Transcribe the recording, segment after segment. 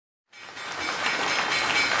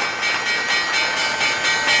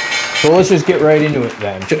So let's just get right into it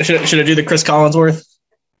then. Should I do the Chris Collinsworth?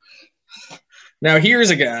 Now here's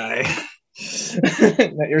a guy.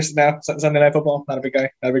 You're now Sunday Night Football. Not a big guy.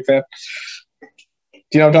 Not a big fan. Do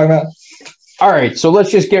you know what I'm talking about? All right, so let's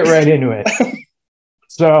just get right into it.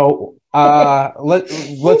 So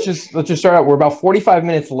let's just start out. We're about 45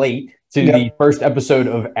 minutes late to the first episode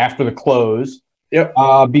of After the Close. Yep.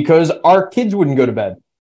 Because our kids wouldn't go to bed.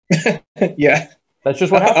 Yeah. That's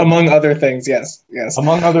just what happened. Among other things, yes.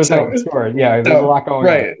 Among other things, sure. Yeah, there's a lot going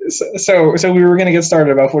on. Right. So we were going to get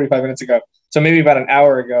started about 45 minutes ago. So maybe about an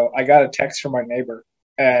hour ago, I got a text from our neighbor,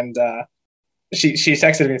 and she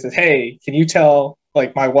texted me and says, "Hey, can you tell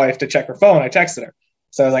my wife to check her phone?" I texted her.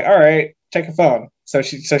 So I was like, "All right, check your phone." So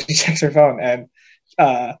she checks her phone, and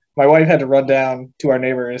my wife had to run down to our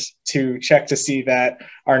neighbors to check to see that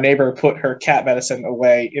our neighbor put her cat medicine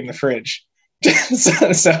away in the fridge.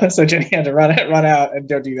 so Jenny had to run out and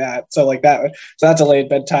go do that. So that delayed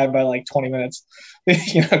bedtime by 20 minutes,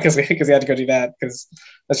 because we had to go do that because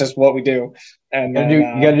that's just what we do. And then, you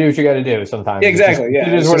got to do what you got to do sometimes. Exactly.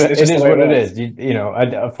 It is what it is.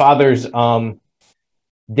 A father's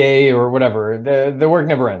day or whatever. The work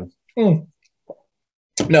never ends.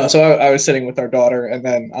 No, so I was sitting with our daughter, and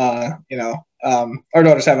then our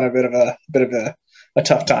daughter's having a bit of a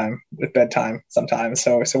tough time with bedtime sometimes.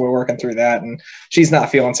 So we're working through that, and she's not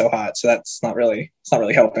feeling so hot. So it's not really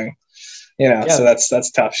helping, so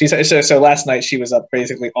that's tough. So last night she was up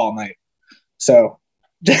basically all night. So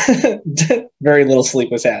very little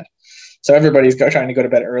sleep was had. So everybody's trying to go to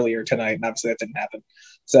bed earlier tonight, and obviously that didn't happen.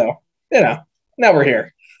 So, now we're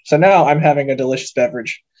here. So now I'm having a delicious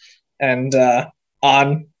beverage and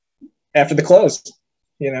on After the Close,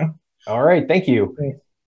 All right. Thank you.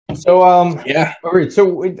 So, All right.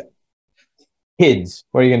 So, kids,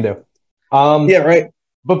 what are you gonna do? Yeah, right.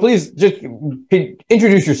 But please just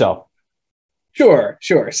introduce yourself. Sure.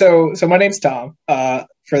 So my name's Tom.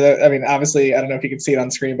 Obviously, I don't know if you can see it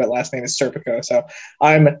on screen, but last name is Serpico. So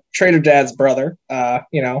I'm Trader Dad's brother.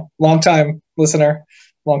 Longtime listener,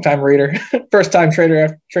 longtime reader, first time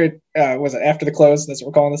trader. Was it After the Close? That's what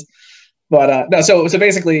we're calling this. But no. So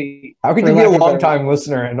basically, how could you be a long-time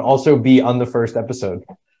listener and also be on the first episode?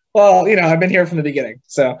 Well, I've been here from the beginning.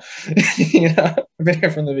 So, I've been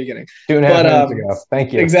here from the beginning. 2.5 minutes ago.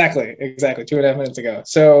 Thank you. Exactly. 2.5 minutes ago.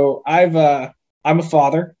 So I'm a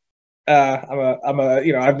father. I'm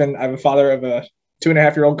a father of a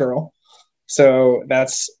 2.5-year-old girl. So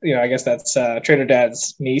that's, I guess that's Trader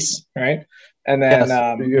Dad's niece, right? And then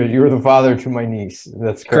you're the father to my niece.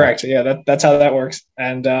 That's correct. Yeah, that's how that works.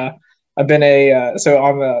 And I've been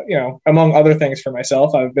among other things for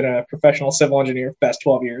myself, I've been a professional civil engineer for the past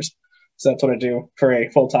 12 years. So that's what I do for a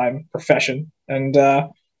full-time profession. And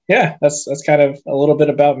that's kind of a little bit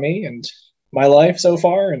about me and my life so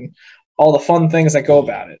far and all the fun things that go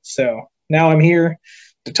about it. So now I'm here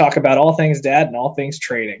to talk about all things dad and all things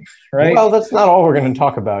trading, right? Well, that's not all we're going to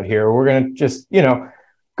talk about here. We're going to just,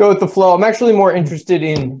 go with the flow. I'm actually more interested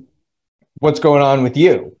in what's going on with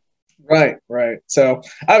you. Right. So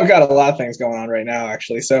I've got a lot of things going on right now,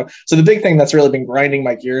 actually. So the big thing that's really been grinding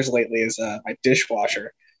my gears lately is my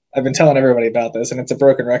dishwasher. I've been telling everybody about this, and it's a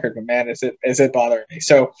broken record, but man, is it bothering me.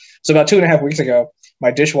 So about 2.5 weeks ago,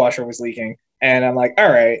 my dishwasher was leaking, and I'm like, all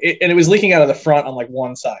right, and it was leaking out of the front on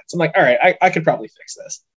one side. So I'm like, all right, I could probably fix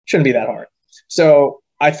this. Shouldn't be that hard. So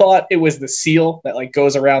I thought it was the seal that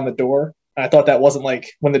goes around the door. I thought that wasn't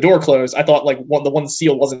when the door closed. I thought the one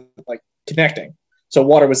seal wasn't connecting. So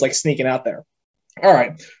water was sneaking out there. All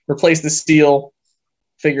right, replace the seal,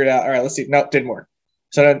 figure it out. All right, let's see. No, didn't work.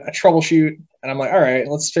 So then I troubleshoot, and I'm like, all right,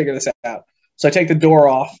 let's figure this out. So I take the door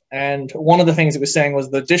off, and one of the things it was saying was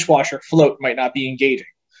the dishwasher float might not be engaging.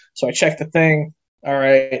 So I checked the thing. All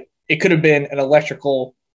right, it could have been an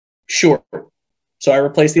electrical short. So I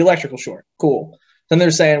replaced the electrical short. Cool. Then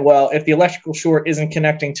they're saying, well, if the electrical short isn't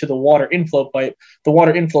connecting to the water inflow pipe, the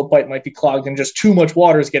water inflow pipe might be clogged and just too much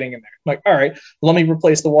water is getting in there. I'm like, all right, let me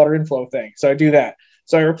replace the water inflow thing. So I do that.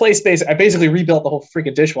 So I basically rebuilt the whole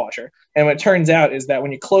freaking dishwasher. And what it turns out is that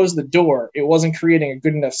when you close the door, it wasn't creating a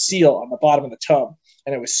good enough seal on the bottom of the tub.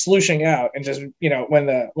 And it was slushing out. And just, when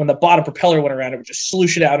the bottom propeller went around, it would just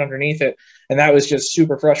sluice it out underneath it. And that was just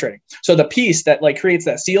super frustrating. So the piece that creates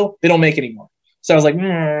that seal, they don't make anymore. So I was like,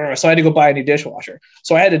 so I had to go buy a new dishwasher.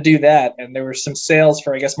 So I had to do that. And there were some sales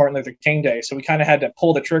for, I guess, Martin Luther King Day. So we kind of had to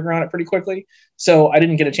pull the trigger on it pretty quickly. So I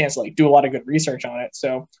didn't get a chance to do a lot of good research on it.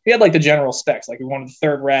 So we had the general specs. We wanted the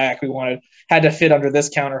third rack. Had to fit under this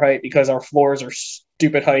counter height because our floors are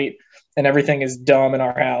stupid height and everything is dumb in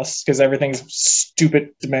our house because everything's stupid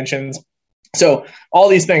dimensions. So all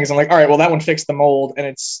these things, I'm like, all right, well, that one fixed the mold and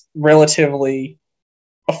it's relatively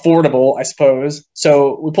affordable, I suppose.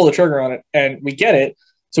 So we pull the trigger on it and we get it.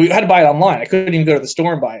 So we had to buy it online. I couldn't even go to the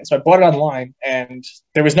store and buy it. So I bought it online, and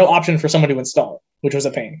there was no option for someone to install it, which was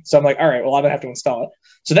a pain. So I'm like, all right, well, I'm gonna have to install it.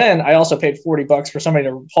 So then I also paid $40 for somebody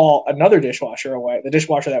to haul another dishwasher away, the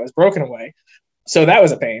dishwasher that was broken away. So that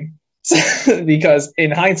was a pain. Because in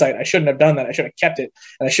hindsight, I shouldn't have done that. I should have kept it,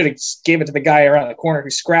 and I should have gave it to the guy around the corner who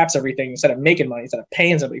scraps everything instead of making money, instead of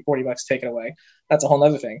paying somebody $40 to take it away. That's a whole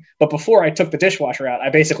other thing. But before I took the dishwasher out, I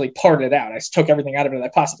basically parted it out. I took everything out of it that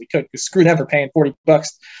I possibly could, because screw them for paying $40 to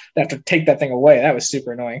have to take that thing away. That was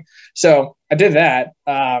super annoying. So I did that.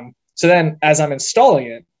 So then as I'm installing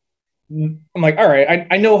it, I'm like, all right,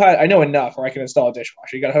 I know enough where I can install a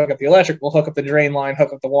dishwasher. You got to hook up the electrical, hook up the drain line,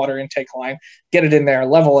 hook up the water intake line, get it in there,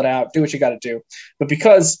 level it out, do what you got to do. But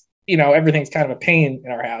because, everything's kind of a pain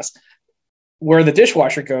in our house, where the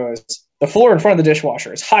dishwasher goes, the floor in front of the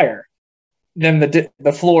dishwasher is higher than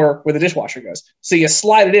the floor where the dishwasher goes. So you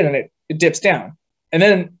slide it in and it dips down. And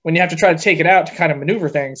then when you have to try to take it out to kind of maneuver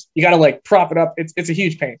things, you got to like prop it up. It's a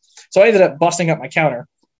huge pain. So I ended up busting up my counter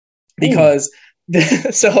because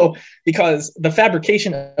because the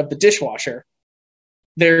fabrication of the dishwasher,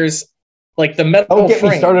 there's like the metal Don't get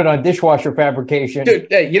frame. me started on dishwasher fabrication. Dude,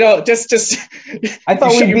 hey, just I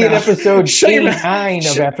thought we'd be in episode Shut 89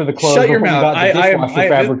 of After the Close Shut your before we mouth. got to dishwasher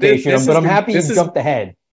fabrication, but I'm happy you jumped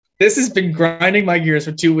ahead. This has been grinding my gears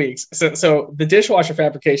for 2 weeks. So the dishwasher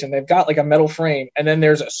fabrication, they've got like a metal frame, and then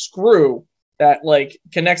there's a screw that like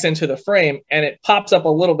connects into the frame, and it pops up a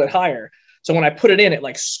little bit higher. So when I put it in, it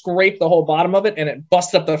like scraped the whole bottom of it, and it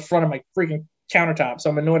busted up the front of my freaking countertop. So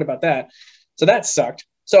I'm annoyed about that. So that sucked.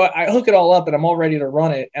 So I hook it all up, and I'm all ready to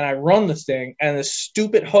run it. And I run this thing, and the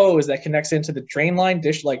stupid hose that connects into the drain line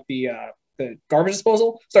dish, like the garbage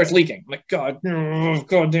disposal, starts leaking. I'm like, God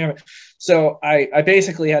damn it. So I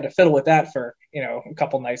basically had to fiddle with that for, a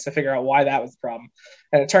couple nights to figure out why that was the problem.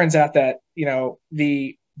 And it turns out that,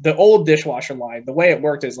 the old dishwasher line, the way it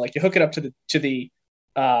worked is like you hook it up to the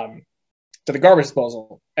garbage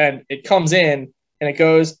disposal, and it comes in and it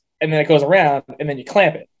goes, and then it goes around, and then you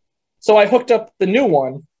clamp it. So I hooked up the new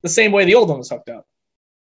one the same way the old one was hooked up.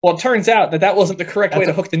 Well, it turns out that wasn't the correct way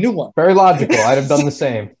to hook the new one. Very logical. I'd have done the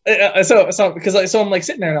same. So I'm like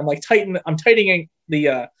sitting there, and I'm like tightening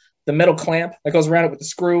the metal clamp that goes around it with the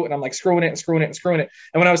screw, and I'm like screwing it. And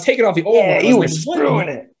when I was taking off the old one, you were screwing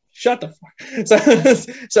it. Shut the fuck.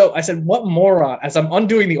 So I said, what moron? As I'm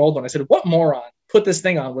undoing the old one, I said, what moron put this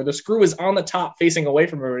thing on where the screw is on the top facing away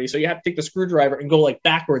from everybody? So you have to take the screwdriver and go like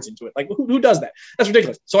backwards into it. Like who does that? That's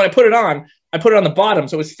ridiculous. So when I put it on the bottom,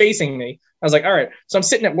 so it was facing me. I was like, all right. So I'm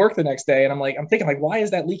sitting at work the next day, and I'm thinking like, why is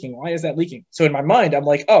that leaking? Why is that leaking? So in my mind, I'm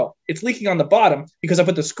like, oh, it's leaking on the bottom because I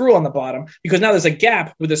put the screw on the bottom, because now there's a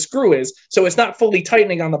gap where the screw is. So it's not fully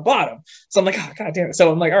tightening on the bottom. So I'm like, oh, God damn it.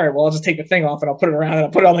 So I'm like, all right, well, I'll just take the thing off and I'll put it around, and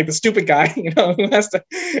I'll put it on like the stupid guy, who has to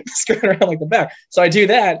screw it around like the back. So I do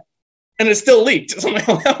that, and it still leaked. So I'm like,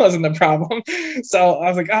 well, that wasn't the problem. So I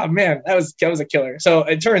was like, oh man, that was a killer. So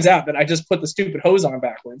it turns out that I just put the stupid hose on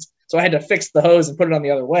backwards. So I had to fix the hose and put it on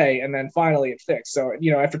the other way, and then finally it fixed. So,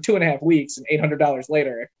 after 2.5 weeks and $800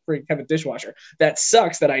 later, I have a dishwasher. That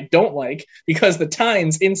sucks, that I don't like, because the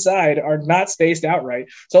tines inside are not spaced out right.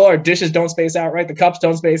 So our dishes don't space out right. The cups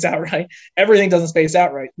don't space out right. Everything doesn't space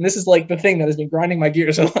out right. And this is like the thing that has been grinding my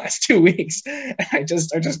gears for the last 2 weeks. I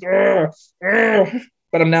just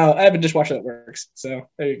but I have a dishwasher that works. So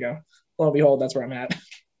there you go. Lo and behold, that's where I'm at.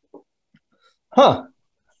 Huh.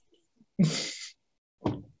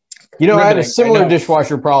 I had a similar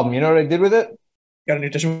dishwasher problem. You know what I did with it? Got a new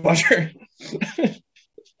dishwasher.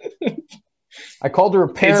 I called a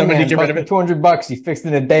repairman. Get rid of it. $200. He fixed it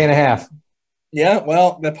in a day and a half. Yeah,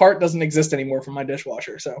 well, the part doesn't exist anymore for my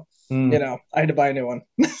dishwasher. So, I had to buy a new one.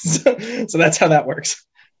 so that's how that works.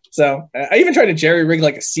 So I even tried to jerry rig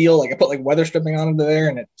like a seal, like I put like weather stripping on into there,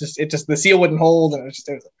 and it just the seal wouldn't hold, and it was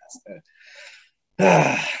a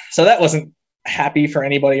mess. So that wasn't happy for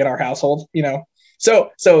anybody in our household,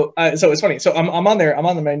 So it's funny. So I'm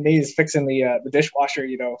on my knees fixing the dishwasher,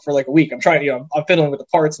 for like a week. I'm trying, I'm fiddling with the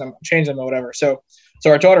parts, and I'm changing them or whatever. So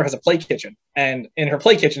our daughter has a play kitchen, and in her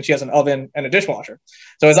play kitchen, she has an oven and a dishwasher.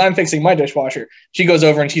 So as I'm fixing my dishwasher, she goes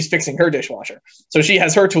over and she's fixing her dishwasher. So she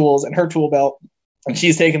has her tools and her tool belt, and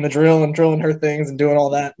she's taking the drill and drilling her things and doing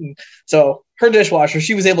all that. And so her dishwasher,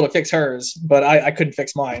 she was able to fix hers, but I couldn't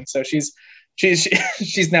fix mine. So she's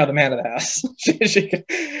now the man of the house.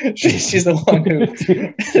 She's the one who. Your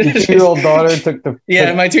 2-year-old daughter took the.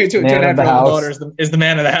 Yeah, my 2.5-year-old daughter is the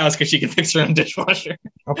man of the house because she can fix her own dishwasher.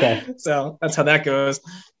 Okay. So that's how that goes.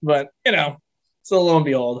 But so lo and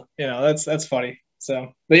behold, that's funny.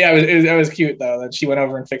 So, but yeah, it was cute though that she went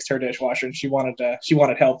over and fixed her dishwasher, and she wanted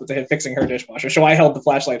help with fixing her dishwasher. So I held the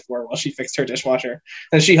flashlight for her while she fixed her dishwasher,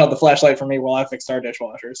 and she held the flashlight for me while I fixed our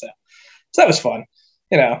dishwasher. So that was fun.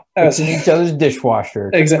 That was each other's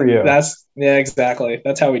dishwasher. Exactly. Exactly.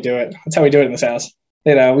 That's how we do it. That's how we do it in this house.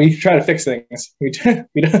 We try to fix things. We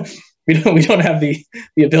don't have the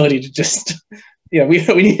ability to just. Yeah, we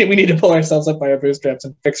need to pull ourselves up by our bootstraps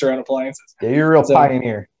and fix our own appliances. Yeah, you're a real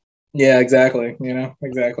pioneer. Yeah, exactly.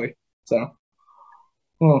 Exactly. So.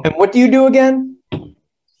 And what do you do again?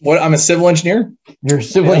 What? I'm a civil engineer. You're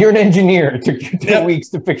an engineer. It took you 2 weeks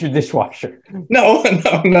to fix your dishwasher. No.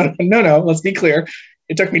 Let's be clear.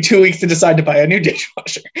 It took me 2 weeks to decide to buy a new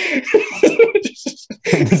dishwasher.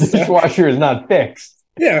 The dishwasher is not fixed.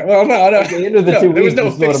 Yeah, well, no. At the end of the 2 weeks, you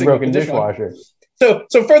still had a broken dishwasher. So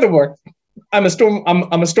furthermore, I'm a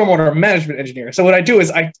stormwater management engineer. So what I do is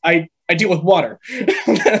I deal with water.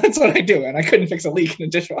 That's what I do, and I couldn't fix a leak in a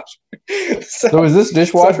dishwasher. So is this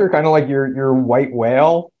dishwasher kind of like your white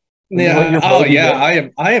whale? Yeah. Oh yeah.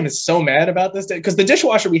 I am so mad about this because the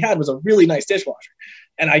dishwasher we had was a really nice dishwasher,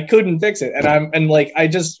 and I couldn't fix it. And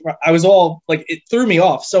I was all like, it threw me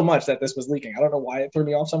off so much that this was leaking. I don't know why it threw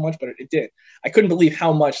me off so much, but it did. I couldn't believe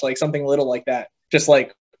how much like something little like that just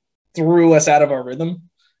like threw us out of our rhythm.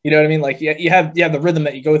 You know what I mean? Like you have the rhythm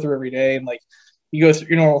that you go through every day, and like you go through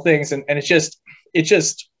your normal things, and it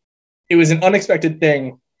was an unexpected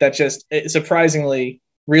thing that just surprisingly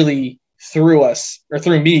really threw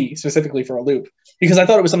me specifically for a loop, because I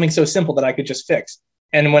thought it was something so simple that I could just fix.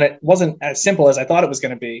 And when it wasn't as simple as I thought it was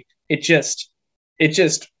going to be, it just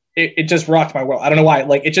rocked my world. I don't know why.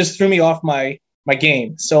 Like it just threw me off my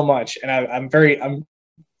game so much, and I'm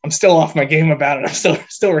still off my game about it. I'm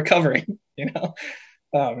still recovering.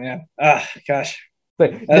 Oh man. Gosh.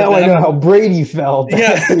 But now I know how Brady felt.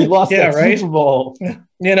 Yeah. He lost that right? Super Bowl.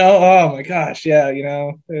 Oh my gosh. Yeah.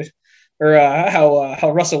 Or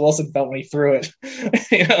how Russell Wilson felt when he threw it.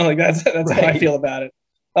 Like that's right. How I feel about it.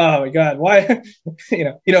 Oh my God. Why?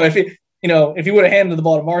 If he would have handed the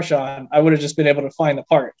ball to Marshawn, I would have just been able to find the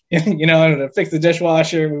part. I would have fixed the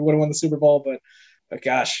dishwasher. We would have won the Super Bowl, but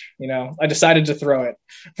gosh, I decided to throw it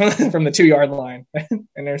from the 2-yard line and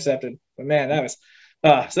intercepted. But man, that was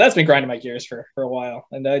so that's been grinding my gears for a while,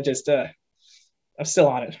 and I'm still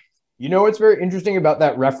on it. What's very interesting about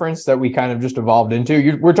that reference that we kind of just evolved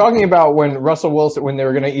into? We're talking about when Russell Wilson, when they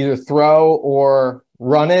were going to either throw or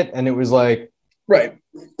run it, and it was like, right,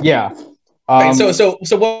 yeah. Right. So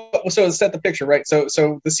set the picture, right? So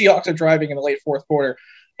the Seahawks are driving in the late fourth quarter,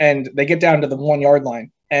 and they get down to the 1-yard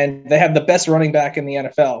line, and they have the best running back in the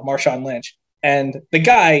NFL, Marshawn Lynch, and the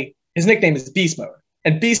guy, his nickname is Beast Mode.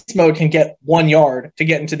 And Beast Mode can get 1 yard to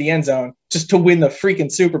get into the end zone just to win the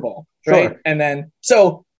freaking Super Bowl, right? Sure. And then,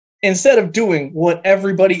 so instead of doing what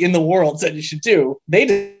everybody in the world said you should do,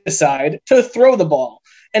 they decide to throw the ball,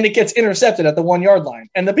 and it gets intercepted at the 1-yard line,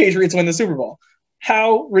 and the Patriots win the Super Bowl.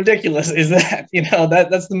 How ridiculous is that?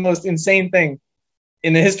 That's the most insane thing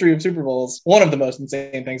in the history of Super Bowls. One of the most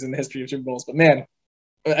insane things in the history of Super Bowls. But man,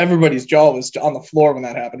 everybody's jaw was on the floor when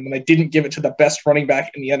that happened, when they didn't give it to the best running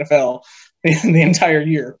back in the NFL in the entire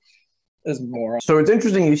year. Is more. So it's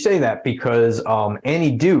interesting you say that, because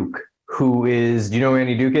Annie Duke, do you know who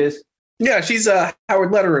Annie Duke is? Yeah, she's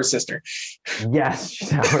Howard Lederer's sister. Yes,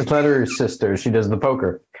 she's Howard Lederer's sister. She does the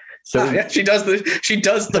poker. So yeah, she does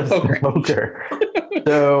the poker. Poker.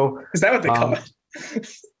 So is that what they call it?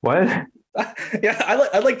 What? Yeah,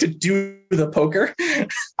 I like to do the poker.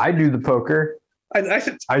 I do the poker. I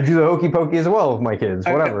do the hokey pokey as well with my kids.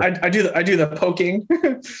 Whatever. I do the poking.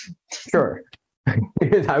 Sure.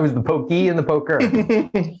 I was the pokey and the poker.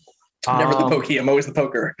 Never the pokey. I'm always the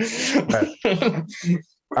poker. Right.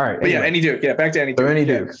 All right. But anyway. Yeah, Annie Duke. Yeah, back to Annie Duke. So Annie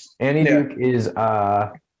Duke. Yeah. Annie Duke is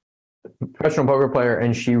a professional poker player,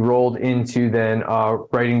 and she rolled into then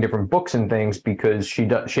writing different books and things because she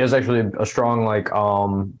has actually a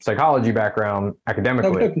strong psychology background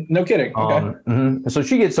academically. No kidding.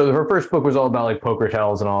 Okay. So her first book was all about like poker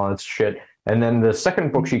tells and all that shit. And then the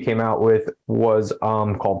second book she came out with was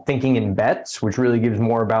called Thinking in Bets, which really gives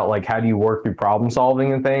more about like how do you work through problem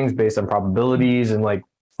solving and things based on probabilities and like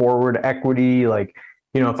forward equity, like,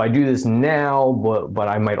 if I do this now, but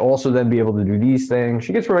I might also then be able to do these things.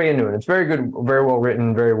 She gets right into it. It's very good, very well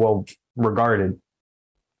written, very well regarded.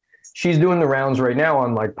 She's doing the rounds right now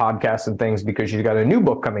on like podcasts and things because she's got a new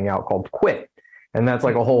book coming out called Quit. And that's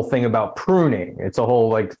like a whole thing about pruning. It's a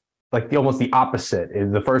whole almost the opposite.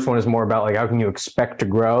 The first one is more about like how can you expect to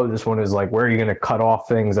grow. This one is like where are you going to cut off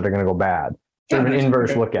things that are going to go bad. Sort of an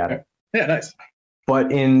inverse look at it. Yeah, nice.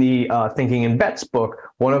 But in the Thinking in Bets book,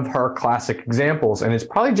 one of her classic examples, and it's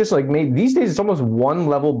probably just like maybe these days it's almost one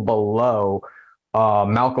level below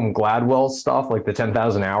Malcolm Gladwell stuff, like the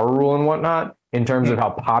 10,000 hour rule and whatnot, in terms of how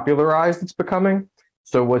popularized it's becoming.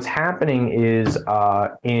 So what's happening is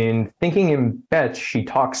in Thinking in Bets, she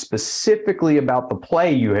talks specifically about the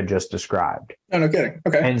play you had just described. Oh, no kidding.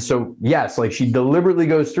 Okay. And so, yes, like she deliberately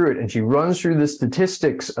goes through it and she runs through the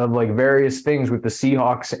statistics of like various things with the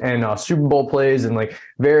Seahawks and Super Bowl plays and like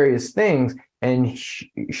various things. And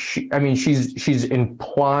she's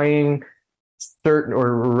implying certain,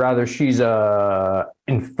 or rather she's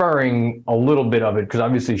inferring a little bit of it, because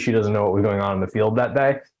obviously she doesn't know what was going on in the field that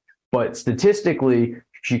day. But statistically,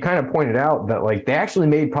 she kind of pointed out that like they actually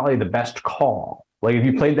made probably the best call. Like if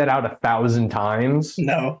you played that out 1,000 times,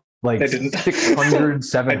 no, like they didn't. 600,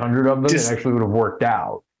 700 of them, it actually would have worked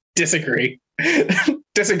out. Disagree.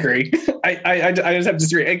 Disagree. I just have to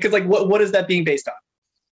disagree. Because like, what is that being based on?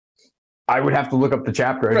 I would have to look up the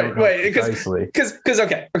chapter. Right. Because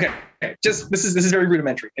okay. Just this is very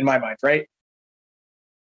rudimentary in my mind, right?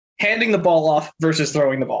 Handing the ball off versus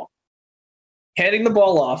throwing the ball. Handing the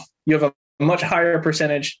ball off, you have a much higher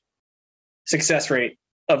percentage success rate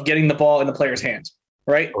of getting the ball in the player's hands,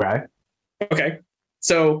 right? Okay.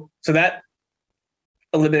 So that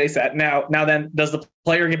eliminates that. Now then, does the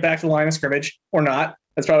player get back to the line of scrimmage or not?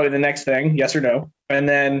 That's probably the next thing, yes or no. And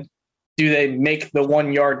then do they make the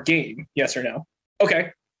 1 yard gain, yes or no?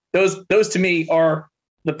 Okay. Those to me are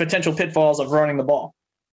the potential pitfalls of running the ball.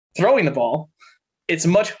 Throwing the ball, it's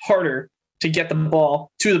much harder to get the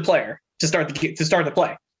ball to the player to start the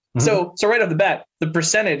play. Mm-hmm. So right off the bat, the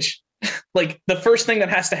percentage, like the first thing that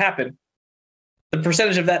has to happen, the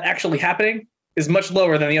percentage of that actually happening is much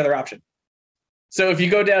lower than the other option. So if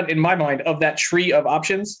you go down, in my mind, of that tree of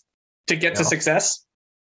options to get to success,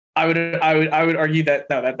 I would argue that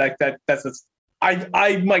that's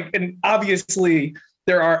I might, and obviously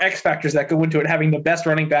there are X factors that go into it, having the best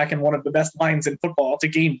running back and one of the best lines in football to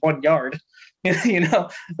gain 1 yard,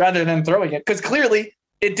 rather than throwing it, because clearly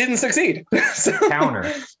it didn't succeed. So,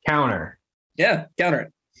 counter. Yeah, counter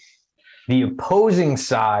it. The opposing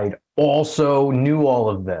side also knew all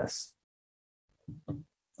of this.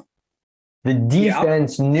 The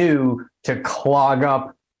defense knew to clog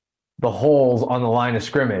up the holes on the line of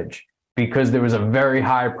scrimmage, because there was a very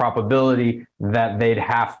high probability that they'd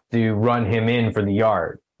have to run him in for the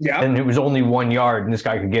yard. Yeah. And it was only 1 yard and this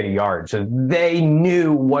guy could get a yard. So they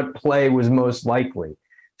knew what play was most likely.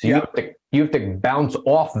 So you have to bounce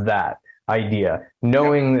off that idea,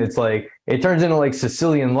 knowing it's like, it turns into like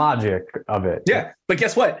Sicilian logic of it. Yeah. But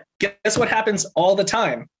guess what? Guess what happens all the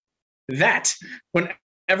time? That when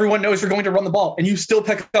everyone knows you're going to run the ball and you still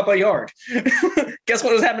pick up a yard. Guess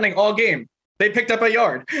what was happening all game? They picked up a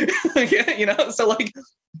yard. So like,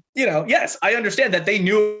 yes, I understand that they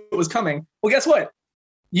knew it was coming. Well, guess what?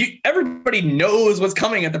 Everybody knows what's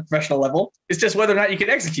coming at the professional level. It's just whether or not you can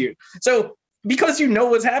execute. So because you know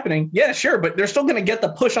what's happening, yeah, sure, but they're still going to get the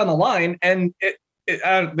push on the line, and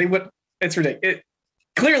it's ridiculous.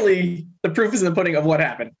 Clearly, the proof is in the pudding of what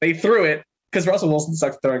happened. They threw it because Russell Wilson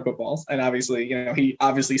sucks at throwing footballs, and obviously, he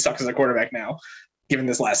obviously sucks as a quarterback now, given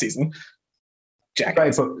this last season. Jack,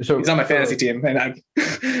 right, so he's on my fantasy team, and I'm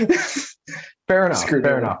fair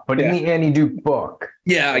enough. But in the Annie Duke book,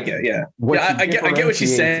 I get what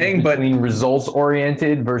she's saying, but between results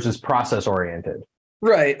oriented versus process oriented.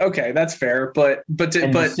 Right. Okay, that's fair. But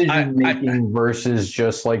decision making versus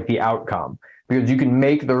just like the outcome, because you can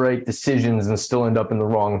make the right decisions and still end up in the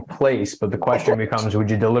wrong place. But the question becomes, would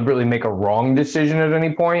you deliberately make a wrong decision at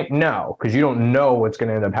any point? No, because you don't know what's going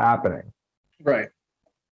to end up happening. Right.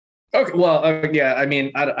 Okay. Well, I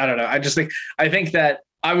mean, I don't know. I think that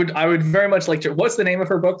I would very much like to. What's the name of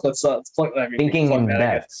her book? Let's plug. Thinking in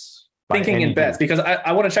Bets. Thinking in Bets, because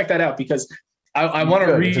I want to check that out, because I want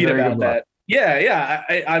to read about that. Yeah.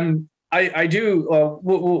 I do.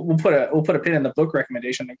 We'll put a pin in the book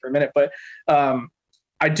recommendation thing for a minute, but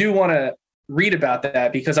I do want to read about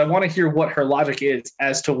that, because I want to hear what her logic is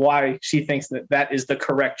as to why she thinks that is the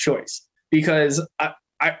correct choice. Because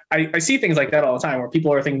I see things like that all the time, where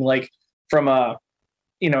people are thinking, like, from an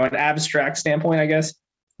abstract standpoint, I guess,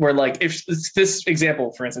 where, like, if it's this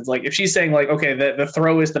example, for instance, like if she's saying, like, okay, the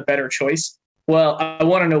throw is the better choice. Well, I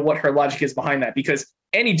want to know what her logic is behind that, because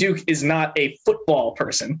Annie Duke is not a football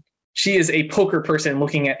person. She is a poker person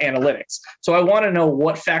looking at analytics. So I want to know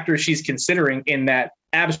what factors she's considering in that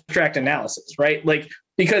abstract analysis, right? Like,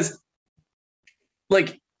 because,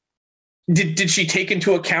 like, did she take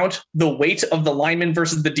into account the weight of the lineman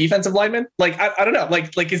versus the defensive lineman? Like, I don't know.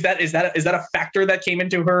 Like is that a factor that came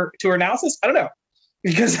into her analysis? I don't know,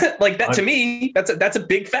 because like that, to me, that's a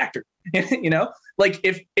big factor. Like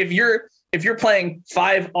if you're playing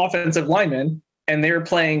 5 offensive linemen and they're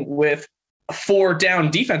playing with 4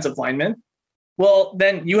 down defensive linemen, well,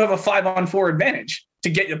 then you have a 5-on-4 advantage to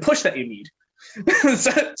get the push that you need.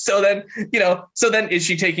 so then is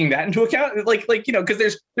she taking that into account? Like,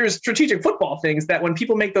 because there's strategic football things that when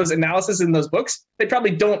people make those analysis in those books, they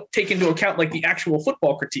probably don't take into account like the actual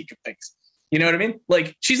football critique of things. You know what I mean?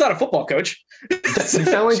 Like, she's not a football coach. You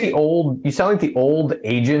sound like the old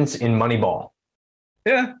agents in Moneyball.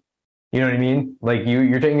 Yeah. You know what I mean? Like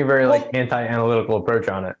you're taking a very like anti-analytical approach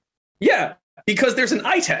on it. Yeah, because there's an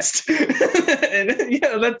eye test. And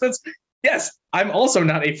that's yes, I'm also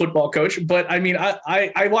not a football coach, but I mean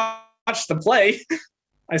I watched the play.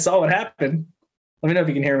 I saw what happened. Let me know if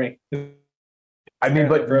you can hear me. I mean,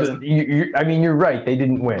 but you're right. They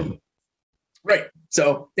didn't win. Right.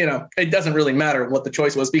 So, it doesn't really matter what the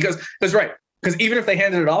choice was because even if they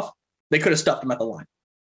handed it off, they could have stuffed them at the line.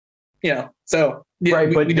 So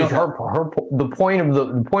right, but we don't the point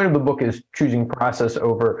of the book is choosing process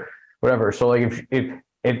over whatever. So like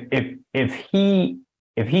if he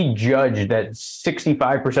judged that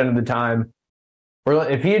 65% of the time, or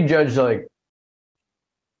if he had judged like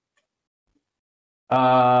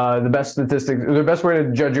the best statistics, the best way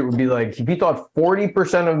to judge it would be like if he thought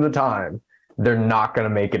 40% of the time they're not going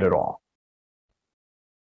to make it at all.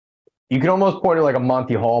 You can almost point it like a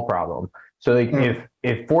Monty Hall problem. So like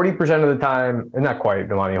if 40% of the time, and not quite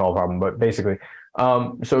the Monty Hall problem, but basically,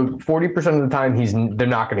 so 40% of the time they're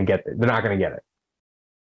not going to get it. They're not going to get it.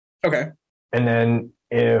 Okay. And then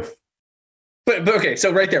but okay,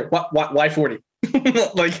 so right there, why 40?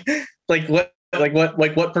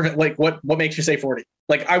 what makes you say 40?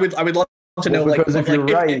 Like I would love to know. Because if you're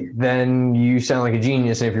right, then you sound like a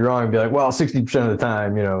genius, and if you're wrong, you'd be like, well, 60% of the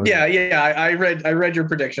time, Yeah. I read your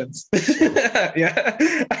predictions. Yeah,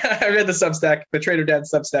 I read the Substack, the Trader Dad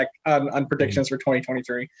Substack on predictions for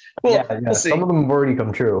 2023. Well, yeah. We'll see. Some of them have already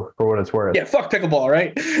come true for what it's worth. Yeah, fuck pickleball,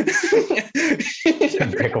 right?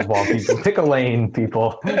 Pickleball people, pick a lane,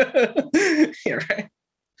 people. Yeah, right.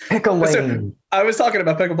 Pick a lane. I was talking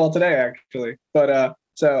about pickleball today, actually, but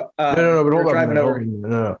no, but hold on.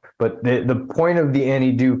 No. But the point of the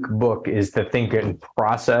Annie Duke book is to think in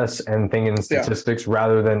process and think in statistics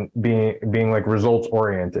rather than being like results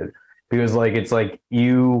oriented. Because like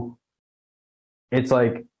though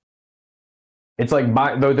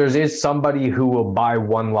there is somebody who will buy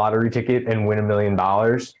one lottery ticket and win $1 million,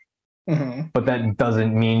 but that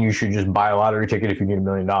doesn't mean you should just buy a lottery ticket if you need $1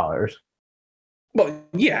 million. Well,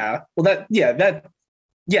 yeah. Well,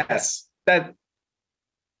 yes.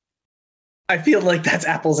 I feel like that's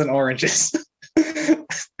apples and oranges.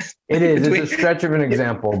 It is. It's a stretch of an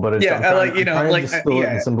example, but it's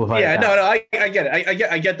simplify. Yeah, no, I get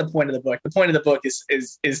it. I get the point of the book. The point of the book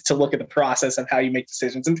is to look at the process of how you make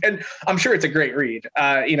decisions, and I'm sure it's a great read.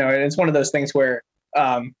 And it's one of those things where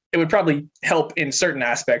it would probably help in certain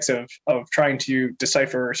aspects of trying to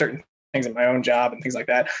decipher certain things in my own job and things like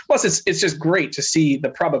that. Plus, it's just great to see the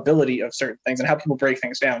probability of certain things and how people break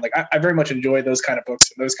things down. Like I very much enjoy those kind of books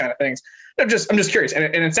and those kind of things. I'm just curious, and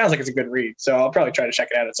it sounds like it's a good read. So I'll probably try to check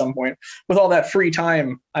it out at some point with all that free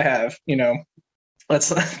time I have.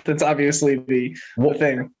 That's obviously the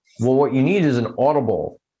thing. Well, what you need is an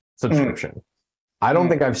Audible subscription. I don't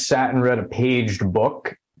think I've sat and read a paged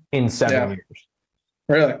book in 7 years.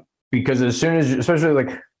 Really? Because as soon as, especially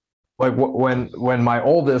like when my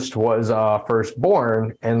oldest was first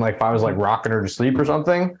born, and like if I was like rocking her to sleep or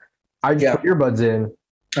something, I just put earbuds in,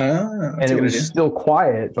 and it was still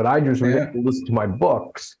quiet, but I just listen to my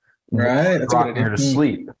books, right? That's rocking her to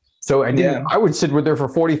sleep. So I would sit with her for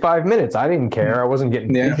 45 minutes. I didn't care. I wasn't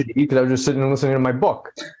getting fidgety because I was just sitting and listening to my book.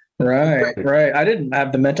 Right. I didn't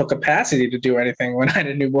have the mental capacity to do anything when I had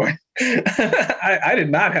a newborn. I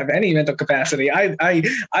did not have any mental capacity.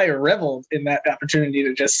 I reveled in that opportunity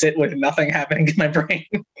to just sit with nothing happening in my brain.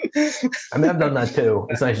 I mean, I've done that too.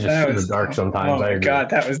 It's nice to just sit in the dark sometimes. Oh my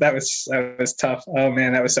God, that was tough. Oh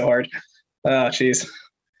man, that was so hard. Oh jeez.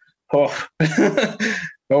 Oh,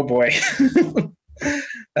 oh boy.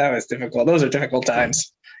 That was difficult. Those are difficult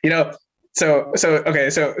times. So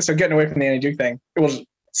getting away from the Annie Duke thing,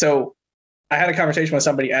 so I had a conversation with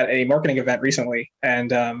somebody at a marketing event recently,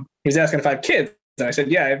 and he was asking if I have kids. And I said,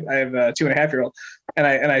 yeah, I have a 2.5-year-old. And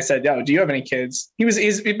I said, yo, do you have any kids?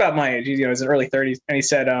 He's about my age. He's in his early 30s. And he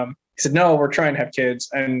said, no, we're trying to have kids.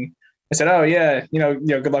 And I said, oh yeah,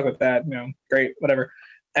 good luck with that. Great, whatever.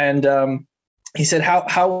 And he said,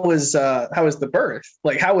 how was the birth?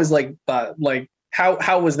 Like, how was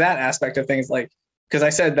how was that aspect of things? Like, because I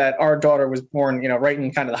said that our daughter was born, right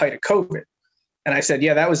in kind of the height of COVID. And I said,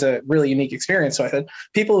 yeah, that was a really unique experience. So I said,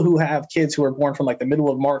 people who have kids who are born from like the middle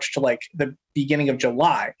of March to like the beginning of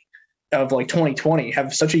July of like 2020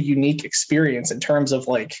 have such a unique experience in terms of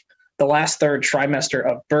like the last third trimester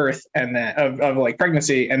of birth and then of like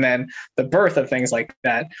pregnancy and then the birth of things like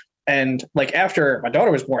that. And like after my daughter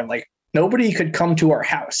was born, like nobody could come to our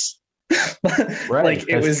house. Right. Like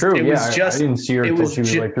it was true. It was just, I didn't see her until she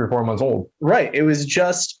was like 3 or 4 months old. Right. It was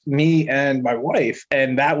just me and my wife,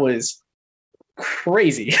 and that was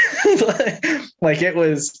crazy. Like it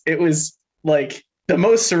was like the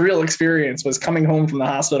most surreal experience was coming home from the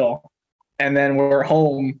hospital, and then we're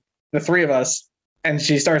home, the three of us, and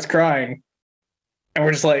she starts crying, and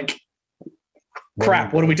we're just like,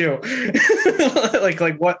 crap, what do we do? like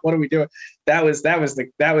what do we do? That was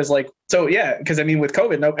like, so yeah, because I mean with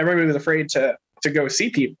COVID, everybody was afraid to go see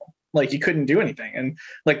people. Like you couldn't do anything, and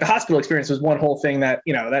like the hospital experience was one whole thing that,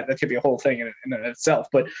 you know, that could be a whole thing in itself.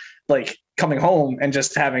 But like coming home and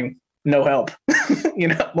just having no help, you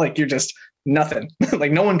know, like you're just nothing.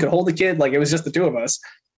 Like no one could hold a kid. Like it was just the two of us.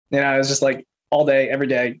 You know, it was just like all day, every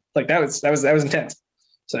day. Like that was intense.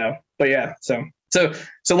 So, but yeah, so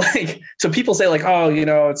people say like, oh, you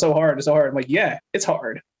know, it's so hard. I'm like, yeah, it's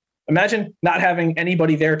hard. Imagine not having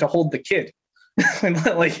anybody there to hold the kid.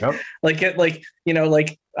 Like, yep. You know,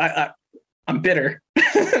 like I'm bitter.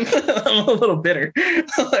 I'm a little bitter.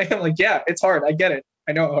 Like, I'm like, yeah, it's hard. I get it.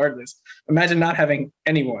 I know how hard it is. Imagine not having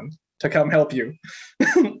anyone to come help you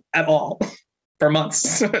at all for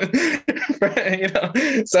months. You know,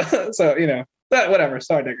 so you know, but whatever.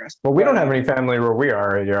 Sorry, I digress. Well, we don't have any family where we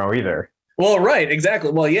are, you know, either. Well, right,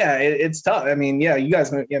 exactly. Well, yeah, it's tough. I mean, yeah, you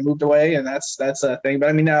guys moved away, and that's a thing. But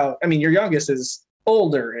I mean, now, I mean, your youngest is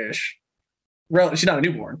older-ish. She's not a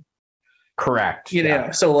newborn. Correct. You know,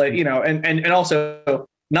 so like, you know, and also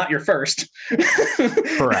not your first.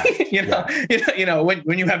 Correct. You know,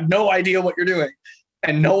 when you have no idea what you're doing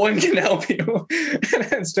and no one can help you, and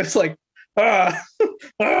it's just like, yes,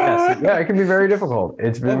 yeah, it can be very difficult.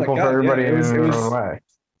 It's difficult for everybody in their own way.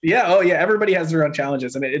 Yeah. Oh, yeah. Everybody has their own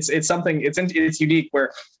challenges, and it's something. It's unique.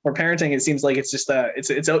 Where parenting, it seems like it's just it's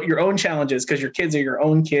your own challenges because your kids are your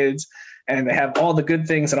own kids, and they have all the good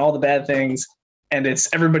things and all the bad things, and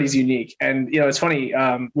everybody's unique. And you know, it's funny.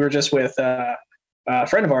 We were just with a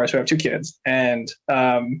friend of ours who have 2 kids, and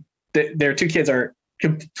their 2 kids are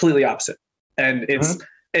completely opposite, and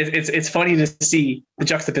it's funny to see the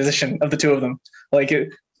juxtaposition of the 2 of them. Like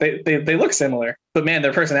they look similar, but man,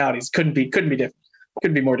 their personalities couldn't be different.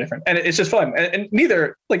 Couldn't be more different, and it's just fun. And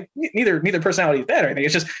neither personality is bad or anything.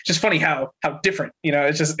 It's just funny how different. You know,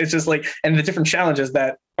 it's just like, and the different challenges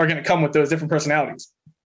that are going to come with those different personalities.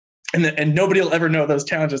 And nobody will ever know those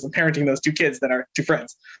challenges of parenting those 2 kids that are 2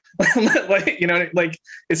 friends. Like, you know, like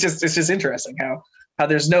it's just interesting how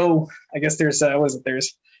there's no, I guess there's I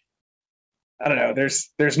don't know,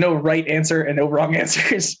 there's no right answer and no wrong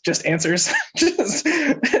answers, just answers.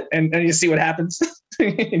 and you see what happens.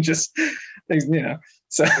 You know,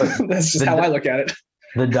 so that's just how I look at it.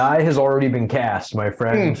 The die has already been cast, my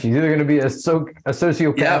friend. She's either going to be a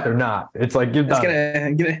sociopath or not. It's like you're done.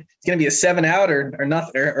 It's gonna be a 7 out or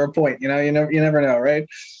nothing or a point. You know, you never know, right?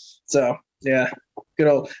 So yeah, good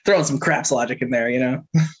old throwing some craps logic in there. You know.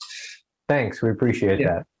 Thanks, we appreciate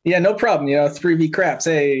that. Yeah, no problem. You know, 3V craps.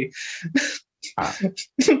 Hey.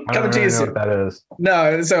 Coming to you soon. Know what that is.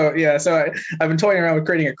 No, so I've been toying around with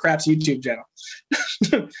creating a craps YouTube channel.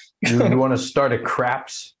 You want to start a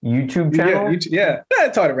craps YouTube channel? Yeah, I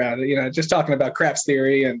toyed around it. You know, just talking about craps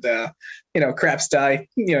theory and you know, craps dice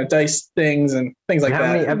things and things like that.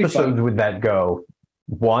 How many episodes would that go?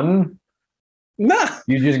 1? Nah.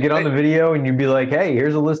 You just get on the video and you'd be like, "Hey,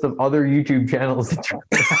 here's a list of other YouTube channels that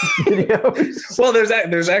videos." Well,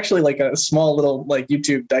 there's actually like a small little like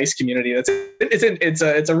YouTube dice community.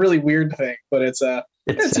 It's a really weird thing, but it sounds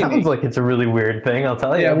unique. Like it's a really weird thing. I'll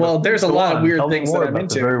tell you. Yeah, well, there's a lot of weird things that I'm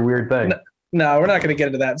into. Very weird thing. No, we're not going to get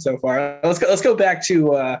into that so far. Let's go back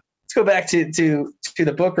to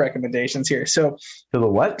the book recommendations here. So to the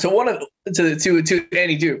what? So to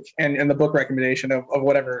Annie Duke and the book recommendation of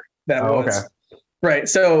whatever that was. Okay. Right.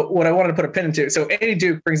 So what I wanted to put a pin into. So Annie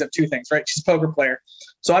Duke brings up 2 things, right? She's a poker player.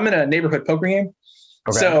 So I'm in a neighborhood poker game.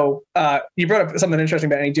 Okay. So you brought up something interesting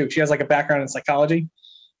about Annie Duke. She has like a background in psychology.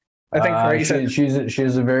 I think right?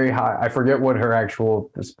 she's a very high. I forget what her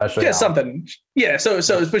actual specialty. Yeah, something. Yeah. So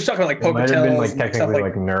she's talking about like poker. It might have been like technically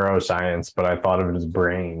like neuroscience, but I thought of it as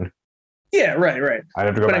brain. Yeah. Right. I'd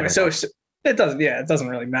have to go back. Anyway, so it doesn't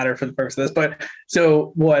really matter for the purpose of this. But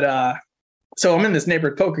so what? So I'm in this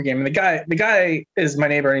neighborhood poker game, and the guy is my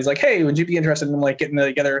neighbor, and he's like, "Hey, would you be interested in like getting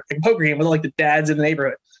together a poker game with like the dads in the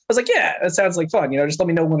neighborhood?" I was like, "Yeah, that sounds like fun. You know, just let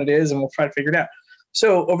me know when it is, and we'll try to figure it out."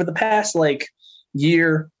 So over the past like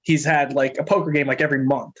year, he's had like a poker game like every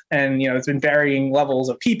month, and you know, it's been varying levels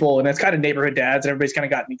of people, and it's kind of neighborhood dads, and everybody's kind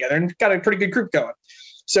of gotten together and got a pretty good group going.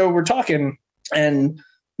 So we're talking, and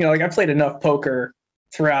like I played enough poker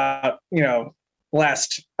throughout,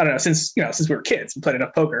 last, I don't know, since we were kids, we played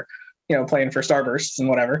enough poker, playing for Starbursts and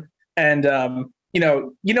whatever. And, you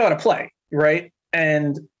know how to play, right?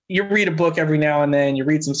 And you read a book every now and then, you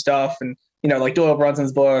read some stuff and, like Doyle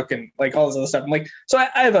Brunson's book and like all this other stuff. I'm like, so I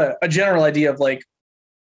have a general idea of like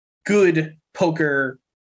good poker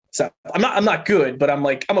stuff. I'm not good, but I'm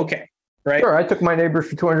okay. Right. Sure. I took my neighbors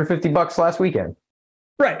for $250 last weekend.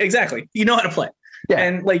 Right. Exactly. You know how to play. Yeah.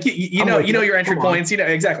 And like, you know your entry points,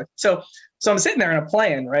 exactly. So I'm sitting there and I'm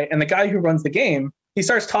playing, right? And the guy who runs the game, he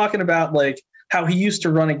starts talking about like how he used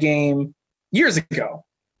to run a game years ago.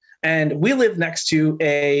 And we live next to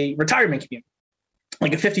a retirement community,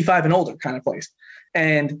 like a 55 and older kind of place.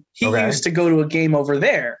 And he used to go to a game over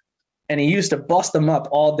there and he used to bust them up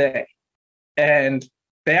all day. And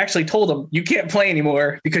they actually told him, you can't play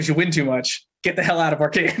anymore because you win too much. Get the hell out of our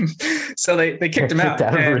game. So they kicked him out.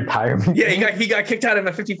 Out of retirement. Yeah, he got kicked out of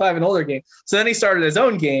a 55 and older game. So then he started his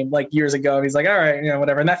own game like years ago. And he's like, all right,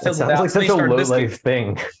 whatever. And that fizzled out. Like such a low life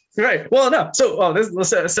thing. Right. Well, no. So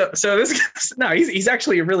this no, he's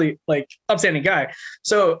actually a really like upstanding guy.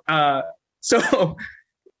 So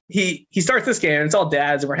he starts this game and it's all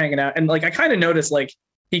dads and we're hanging out and like I kind of noticed like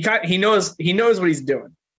he knows what he's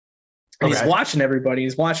doing. And he's watching everybody.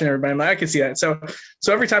 I'm like, I can see that. So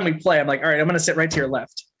every time we play, I'm like, all right, I'm going to sit right to your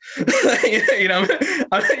left. I'm like,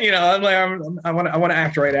 I want to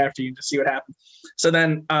act right after you to see what happens. So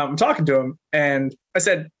then I'm talking to him and I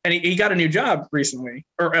said, and he got a new job recently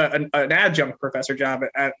or an adjunct professor job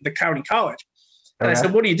at the county college. And I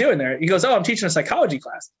said, what are you doing there? He goes, oh, I'm teaching a psychology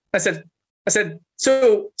class. I said,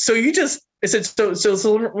 so you just, I said,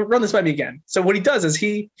 so run this by me again. So what he does is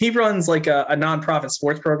he runs like a nonprofit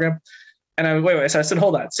sports program. And I wait. So I said,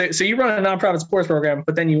 hold on. So you run a nonprofit sports program,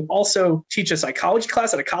 but then you also teach a psychology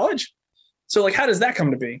class at a college. So like, how does that come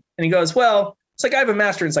to be? And he goes, well, it's like I have a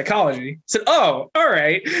master in psychology. I said, oh, all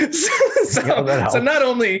right. So not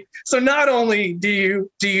only do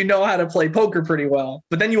you know how to play poker pretty well,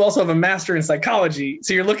 but then you also have a master in psychology.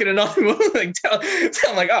 So you're looking at all like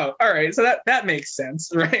I'm like, oh, all right. So that makes sense,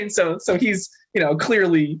 right? So he's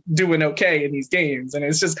clearly doing okay in these games, and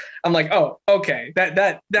it's just I'm like, oh, okay.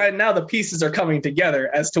 That now the pieces are coming together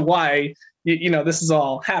as to why. This is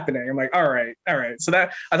all happening. I'm like, all right. So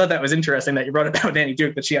that I thought that was interesting that you wrote about Danny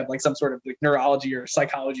Duke, that she had like some sort of like neurology or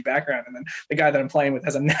psychology background. And then the guy that I'm playing with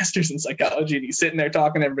has a master's in psychology and he's sitting there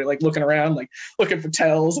talking to everybody, like looking around, like looking for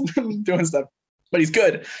tells and doing stuff, but he's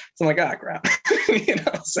good. So I'm like, crap.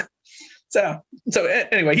 So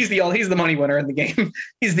anyway, he's the money winner in the game.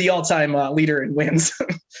 He's the all-time leader in wins.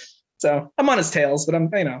 So I'm on his tails, but I'm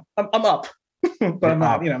up. But I'm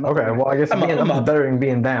not, okay. Well, I guess I'm better than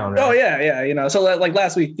being down. Right? Oh yeah. So like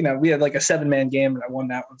last week, we had like a 7-man game and I won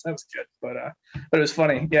that one, so that was good. But it was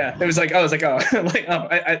funny. Yeah, it was like I was like,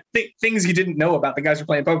 I think things you didn't know about the guys you're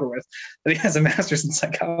playing poker with. That he has a master's in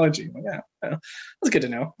psychology. I'm like, yeah, that's good to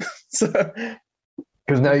know. So.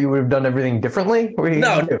 Because now you would have done everything differently.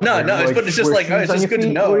 No. It's just like it's just good to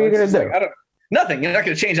know. What are you gonna do? Like, I don't. Nothing. You're not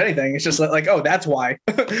going to change anything. It's just like, oh, that's why.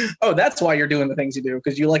 Oh, that's why you're doing the things you do,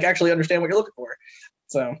 because you like actually understand what you're looking for.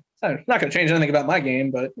 So I'm not going to change anything about my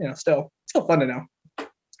game, but still fun to know.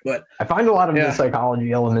 But I find a lot of the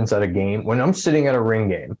psychology elements at a game when I'm sitting at a ring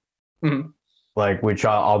game, like which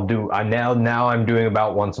I'll do. Now I'm doing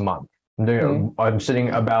about once a month. I'm sitting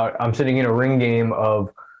in a ring game of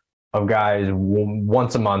guys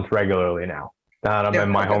once a month regularly now. That I'm in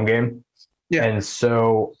my home game. Yeah, and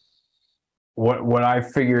so. What I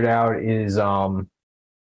figured out is I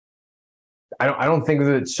don't think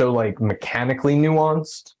that it's so like mechanically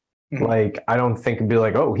nuanced. Mm-hmm. Like I don't think it'd be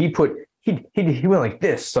like, oh, he went like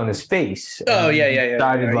this on his face. Oh yeah.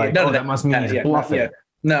 Decided like, that must mean he's bluffing.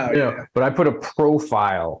 No. But I put a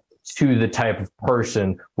profile to the type of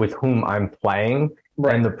person with whom I'm playing.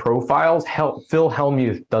 Right. And the profiles, Phil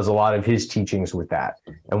Hellmuth does a lot of his teachings with that.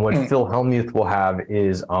 And what Phil Hellmuth will have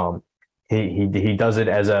is He does it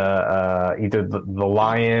as a either the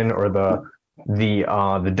lion or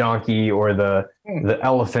the donkey or the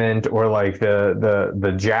elephant or like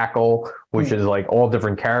the jackal, which is like all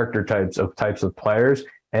different character types of players,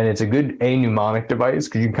 and it's a good mnemonic device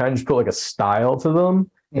because you can kind of just put like a style to them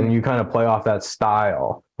and you kind of play off that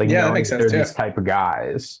style. Like that makes sense. They're these type of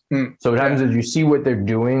guys. So what happens is you see what they're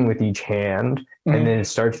doing with each hand, and then it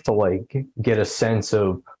starts to like get a sense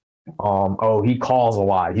of. He calls a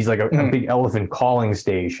lot. He's like a big elephant calling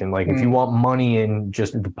station. Like if you want money in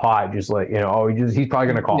just the pot, just like he's probably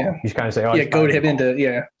gonna call. Yeah. He's kind of say, goad him into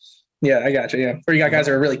I got you. Yeah, or you got guys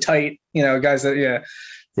that are really tight. Guys that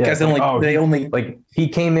guys that they only like he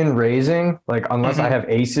came in raising. Like unless I have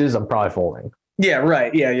aces, I'm probably folding. Yeah,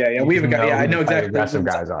 right. Yeah. We have a guy. Yeah, I know exactly. Aggressive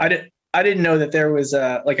guys are. I didn't know that there was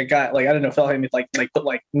like a guy, like I didn't know if him like put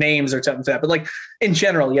like names or something like that, but like in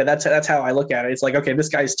general, yeah, that's how I look at it. It's like, okay, this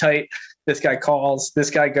guy's tight, this guy calls, this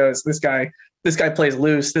guy goes, this guy plays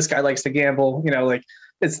loose, this guy likes to gamble, you know, like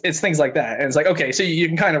it's things like that. And it's like, okay, so you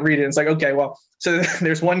can kind of read it. And it's like, okay, well, so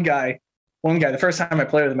there's one guy, the first time I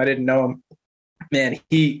played with him, I didn't know him. Man,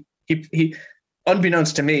 he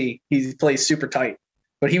unbeknownst to me, he plays super tight,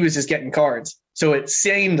 but he was just getting cards. So it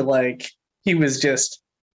seemed like he was just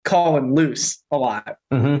calling loose a lot.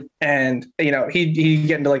 Mm-hmm. And, you know, he'd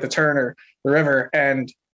get into like the turn or the river,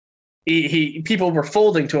 and he people were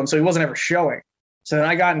folding to him, so he wasn't ever showing. So then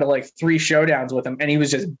I got into like 3 showdowns with him, and he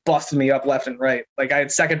was just busting me up left and right. Like I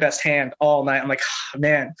had second best hand all night. I'm like, oh,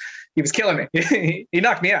 man, he was killing me. He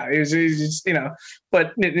knocked me out. He was just, you know,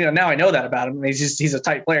 but you know, now I know that about him. He's a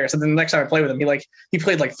tight player. So then the next time I play with him, he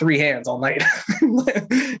played like 3 hands all night.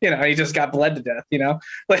 You know, he just got bled to death, you know,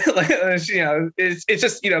 like you know, it's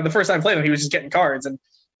just, you know, the first time I played him, he was just getting cards, and,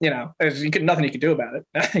 you know, nothing you could do about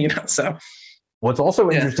it, you know, so. What's also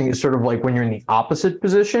interesting is sort of like when you're in the opposite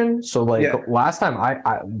position. So like last time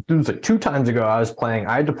it was like 2 times ago I was playing,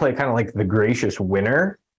 I had to play kind of like the gracious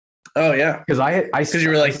winner. Oh yeah. Because you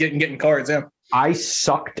were like getting cards. Yeah. I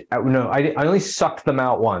sucked out. No, I only sucked them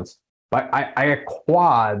out once, but I had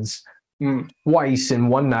quads twice in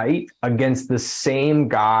one night against the same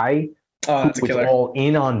guy. Oh, that's a killer. All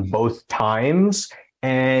in on both times.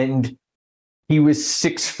 And he was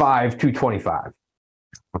 6'5", 225.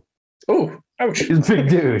 Oh, ouch. He's a big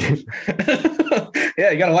dude.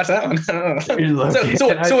 Yeah, you gotta watch that one. So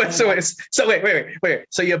wait.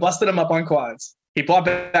 So you busted him up on quads. He bought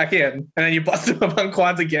back in, and then you busted him up on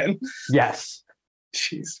quads again. Yes.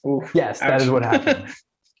 Jeez. Oof. Yes, that is what happened.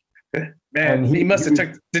 Man, he must have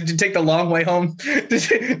took. Did you take the long way home?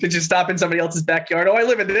 Did you stop in somebody else's backyard? Oh, I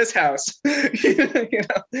live in this house. You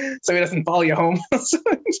know, so he doesn't follow you home.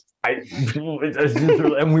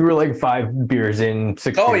 And we were like 5 beers in,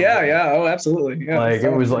 6. Oh yeah. Oh, absolutely. Yeah, like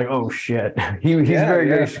it was like, oh shit. He's a very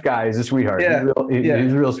gracious guy. He's a sweetheart. Yeah.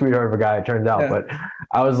 He's a real sweetheart of a guy. It turns out, but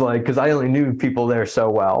I was like, because I only knew people there so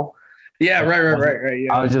well. Yeah, right.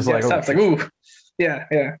 Yeah. I was just like, like, ooh. Yeah.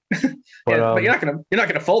 But you're not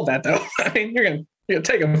gonna fold that though. I mean, you're gonna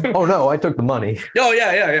take them. Oh no, I took the money. Oh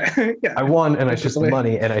yeah. I won, and I took the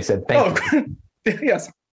money, and I said thank you.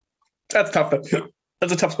 Yes, that's tough.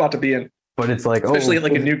 That's a tough spot to be in. But it's like, especially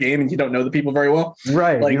like a new game and you don't know the people very well.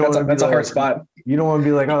 Right. Like that's a hard spot. You don't want to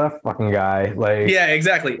be like, oh, that fucking guy. Like, yeah,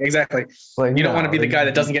 exactly. Like you don't want to be the guy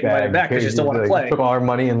that doesn't get invited back because you still want to play. Took all our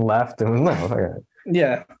money and left, and no. Okay.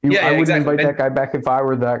 Yeah. I wouldn't invite that guy back if I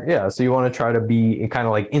were that. Yeah. So you want to try to be kind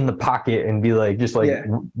of like in the pocket and be like, just like,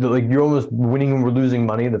 like you're almost winning or losing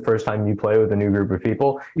money the first time you play with a new group of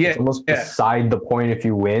people. Yeah. It's almost beside the point if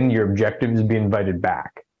you win. Your objective is to be invited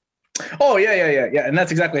back. Oh yeah. And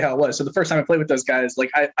that's exactly how it was. So the first time I played with those guys,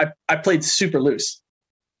 like I played super loose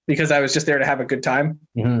because I was just there to have a good time.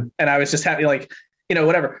 Mm-hmm. And I was just happy, like, you know,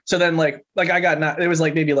 whatever. So then like I got there was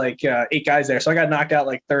like maybe like 8 guys there. So I got knocked out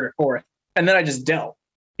like 3rd or 4th. And then I just dealt,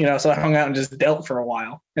 you know, so I hung out and just dealt for a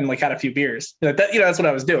while and like had a few beers. You know, that's what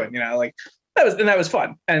I was doing, you know, like that was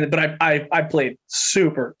fun. But I played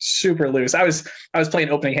super, super loose. I was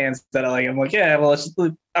playing opening hands that I'm like, yeah, well,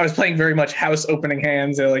 I was playing very much house opening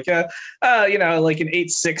hands. They're like, you know, like an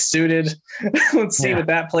 8-6 suited. Let's see what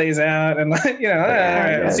that plays out. And you know, all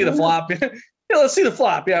right, let's see the flop. Yeah, let's see the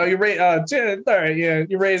flop. Yeah, you raise. All right, yeah,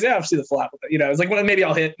 you raise. Yeah, I'll see the flop. You know, it's like, well, maybe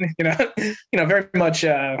I'll hit. You know, very much.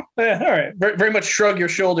 All right, very much. Shrug your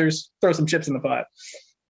shoulders, throw some chips in the pot.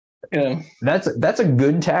 You know, that's a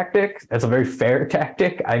good tactic. That's a very fair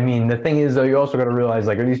tactic. I mean, the thing is, though, you also got to realize,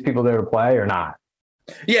 like, are these people there to play or not?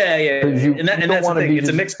 Yeah. And that's the thing. It's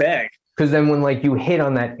a mixed bag. Because then when like you hit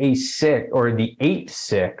on that ace-6 or the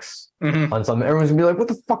 8-6. Mm-hmm. On something, everyone's gonna be like, "What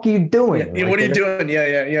the fuck are you doing? Yeah, like, what are you doing?"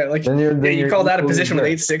 Yeah. Like, then you called out a position with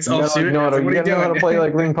 8-6 offsuit. You gotta know how to play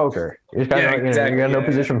like ring poker. You just gotta, exactly. You gotta know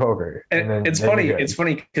position poker. And it's funny. It's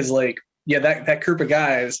funny because like, that group of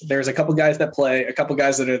guys. There's a couple guys that play, a couple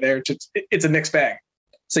guys that are there. It's a mixed bag.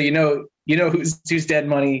 So you know who's dead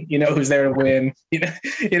money. You know who's there to win.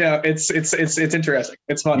 You know, it's interesting.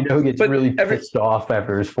 It's fun. You know who gets really pissed off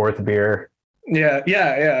after his 4th beer. Yeah.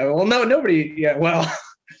 Well, no, nobody. Yeah. Well.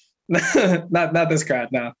 not this crowd,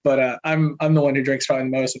 no. But I'm the one who drinks probably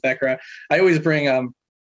the most with that crowd. I always bring.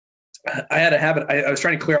 I had a habit. I was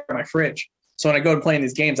trying to clear out my fridge. So when I go to play in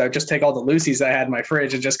these games, I would just take all the Lucy's I had in my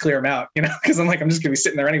fridge and just clear them out. You know, because I'm just gonna be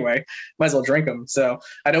sitting there anyway. Might as well drink them. So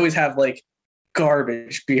I'd always have like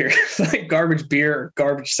garbage beer, like garbage beer or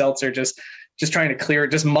garbage seltzer, just just trying to clear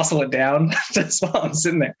it, just muscle it down just while I'm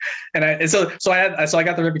sitting there. And so I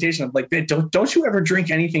got the reputation of like, don't you ever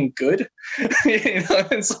drink anything good?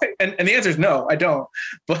 It's like, and the answer is no, I don't.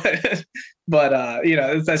 But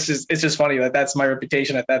it's just funny that that's my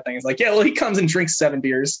reputation at that thing. It's like, yeah, well, he comes and drinks 7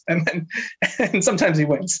 beers and sometimes he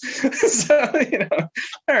wins. So,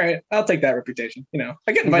 all right, I'll take that reputation.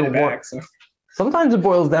 I get invited back. So. Sometimes it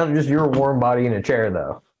boils down to just you're a warm body in a chair,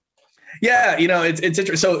 though. Yeah, it's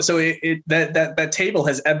interesting. So that table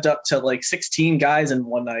has ebbed up to like 16 guys in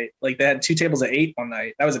one night. Like they had 2 tables at 8 one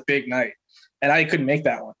night. That was a big night, and I couldn't make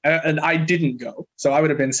that one, and I didn't go. So I would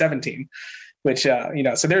have been 17. Which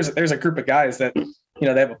so there's a group of guys that they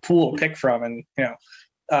have a pool to pick from, and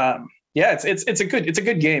it's a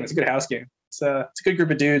good game. It's a good house game. It's a good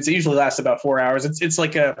group of dudes. It usually lasts about 4 hours. It's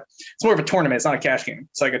more of a tournament. It's not a cash game.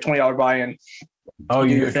 It's like a $20 buy-in. Oh,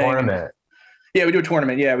 you do a tournament? Yeah, we do a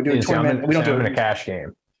tournurnament. Yeah, we do a tournament. We don't do it in a cash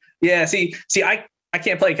game. Yeah, see, I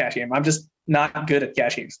can't play a cash game. I'm just not good at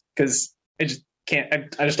cash games because I just can't.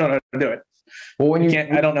 I just don't know how to do it. Well,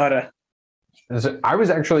 I don't know how to. I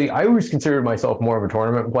always considered myself more of a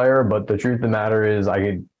tournament player, but the truth of the matter is I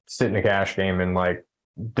could sit in a cash game and like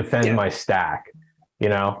defend my stack,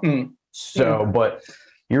 But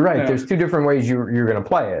you're right. Yeah. There's 2 different ways you're going to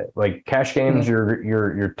play it. Like cash games,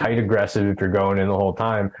 you're tight aggressive if you're going in the whole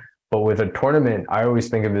time. But with a tournament, I always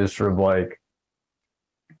think of it as sort of like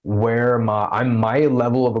where my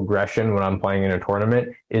level of aggression when I'm playing in a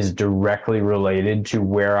tournament is directly related to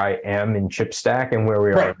where I am in chip stack and where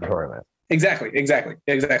we are in the tournament. Exactly what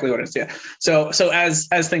it is. Yeah. So as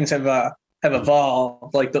things have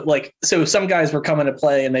evolved, so some guys were coming to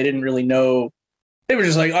play and they didn't really know. They were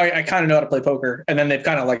just like, I kind of know how to play poker, and then they've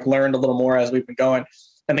kind of like learned a little more as we've been going.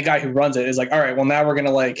 And the guy who runs it is like, all right, well now we're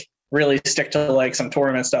gonna like really stick to like some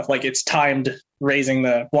tournament stuff. Like it's timed raising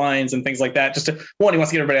the blinds and things like that. Just one, he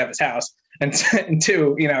wants to get everybody out of his house, and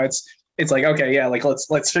 2, it's like, okay, yeah, like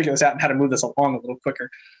let's figure this out and how to move this along a little quicker.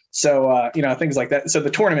 So, things like that. So the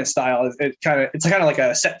tournament style it's kind of like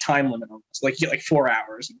a set time limit almost. Like you get like 4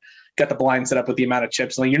 hours and got the blind set up with the amount of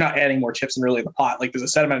chips. Like you're not adding more chips than really the pot. Like there's a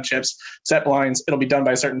set amount of chips, set blinds. It'll be done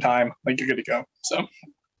by a certain time. Like you're good to go. So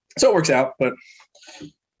it works out, but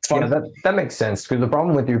it's fun. Yeah, that makes sense. Because the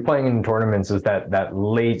problem with you playing in tournaments is that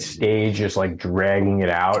late stage is like dragging it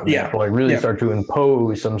out. And you have to like really start to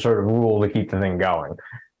impose some sort of rule to keep the thing going.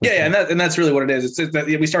 Yeah, and that's really what it is. It's that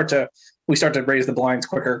we start to raise the blinds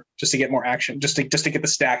quicker just to get more action, just to get the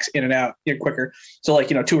stacks in and out quicker. So like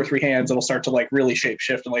 2 or 3 hands, it'll start to like really shape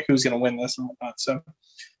shift and like who's going to win this and whatnot. So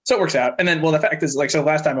it works out. And then the fact is like, so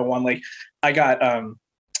last time I won, like I got I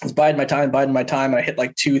was biding my time, and I hit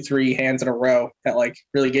like 2-3 hands in a row that like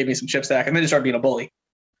really gave me some chip stack, and then just started being a bully.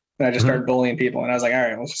 And I just started bullying people, and I was like, all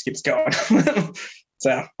right, let's just keep this going. So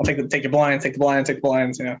I'll take your blinds, take the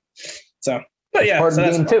blinds, So. But yeah, it's part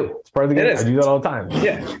of the game too. It's part of the game. I do that all the time.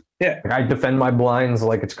 Yeah. Like I defend my blinds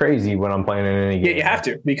like it's crazy when I'm playing in any game. Yeah, you have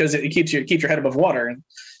to, because it keeps your head above water, and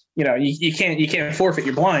you can't forfeit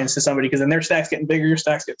your blinds to somebody, because then their stacks getting bigger, your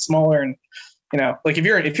stacks get smaller, and like if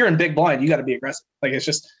you're in big blind, you got to be aggressive. Like it's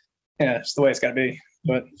just it's the way it's got to be.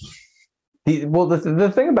 But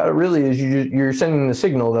the thing about it really is you're sending the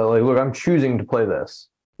signal that like, look, I'm choosing to play this.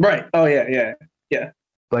 Right. Oh yeah.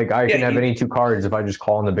 Like I can have any 2 cards if I just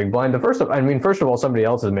call in the big blind. First of all, somebody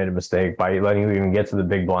else has made a mistake by letting you even get to the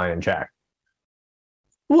big blind and check.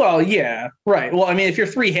 Well, yeah, right. Well, I mean, if you're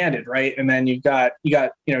 3-handed, right, and then you got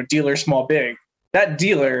dealer small big, that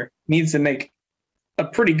dealer needs to make a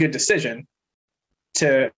pretty good decision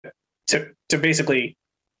to basically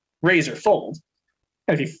raise or fold.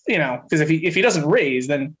 If because if he doesn't raise,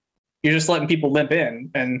 then you're just letting people limp in,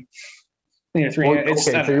 and you're 3-handed.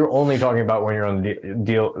 So you're only talking about when you're on the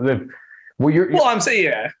deal. I'm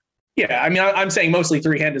saying yeah. I mean, I'm saying mostly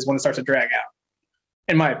 3-handed is when it starts to drag out,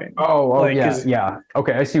 in my opinion. Yeah.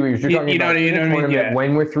 Okay, I see what you're talking about. You know what I mean? Yeah.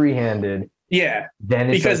 When we're 3-handed, then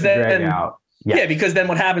it starts to drag out. Yes. Yeah, because then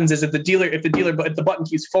what happens is if the button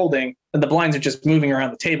keeps folding, then the blinds are just moving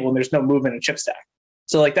around the table and there's no movement in chip stack.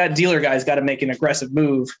 So like that dealer guy's got to make an aggressive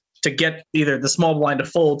move to get either the small blind to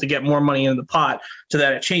fold to get more money in the pot so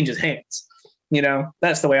that it changes hands.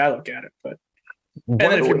 That's the way I look at it. But and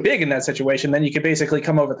then if you're big in that situation, then you could basically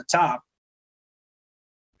come over the top.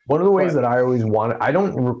 One of the ways that I always I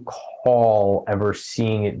don't recall ever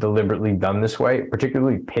seeing it deliberately done this way,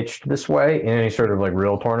 particularly pitched this way in any sort of like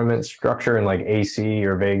real tournament structure in like AC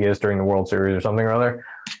or Vegas during the World Series or something or other.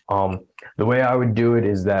 The way I would do it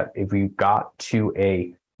is that if we got to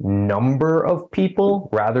a number of people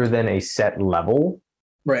rather than a set level,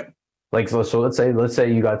 right? Like so let's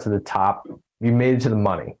say you got to the top, you made it to the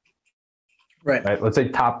money, right? Let's say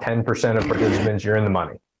top 10% of participants, you're in the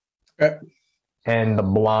money. Right. and the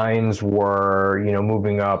blinds were,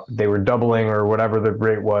 moving up. They were doubling or whatever the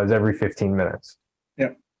rate was every 15 minutes.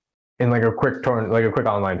 Yep. In like a quick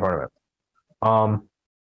online tournament.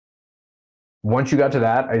 Once you got to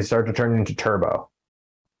that, I started to turn into turbo.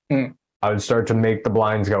 I would start to make the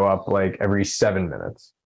blinds go up like every 7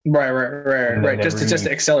 minutes. Right. Just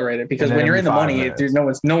to accelerate it, because when you're in the money, no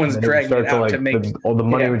one's dragging it out to make the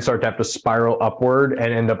money would start to have to spiral upward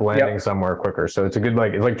and end up landing somewhere quicker. So it's a good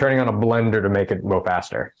it's like turning on a blender to make it go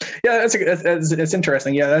faster. Yeah, that's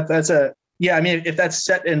interesting. Yeah, I mean, if that's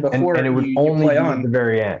set in before, and it would only be at the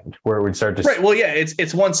very end where it would start to. Right. Well, yeah,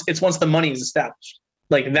 it's once the money is established.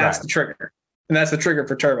 Like that's the trigger, and that's the trigger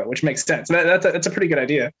for turbo, which makes sense. That's a pretty good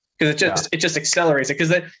idea, because it just accelerates it,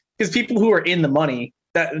 because people who are in the money,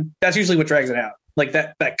 that's usually what drags it out. Like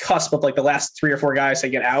that cusp of like the last 3 or 4 guys that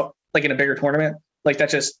get out, like in a bigger tournament, like that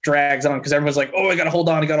just drags on, because everyone's like, oh, I gotta hold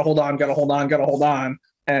on,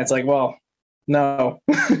 and it's like, well, no.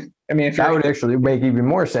 I mean, that would actually make even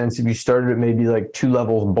more sense if you started at maybe like 2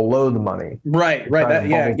 levels below the money. Right.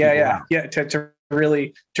 To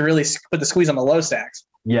really put the squeeze on the low stacks.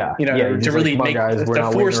 Yeah. To really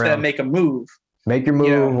to force them make a move. Make your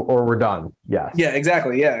move or we're done. Yeah. Yeah,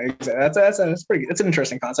 exactly. Yeah. That's pretty good. It's an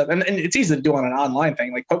interesting concept. And it's easy to do on an online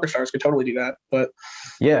thing. Like PokerStars could totally do that. But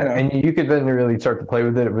and you could then really start to play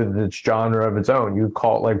with it with its genre of its own. You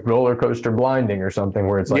call it like roller coaster blinding or something,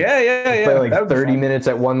 where it's like you play like 30 minutes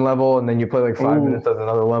at one level and then you play like 5 minutes at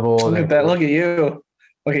another level. Look at that. Look at you.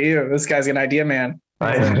 This guy's an idea man.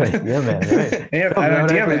 Yeah, man. Right.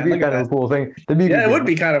 It'd be kind of a cool thing. It would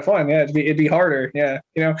be kind of fun. Yeah, it'd be harder. Yeah,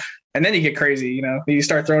 and then you get crazy. You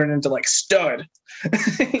start throwing it into like stud.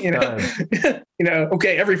 Okay,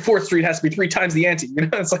 every 4th street has to be 3 times the ante.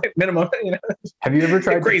 It's like minimum. Have you ever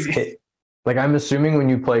tried crazy? Like, I'm assuming when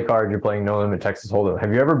you play cards, you're playing No Limit Texas Hold'em.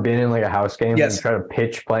 Have you ever been in like a house game and you try to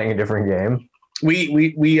pitch playing a different game?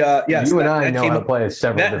 Yes. You and I know how to play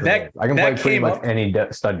several different games. I can play pretty much any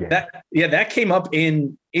stud game. That came up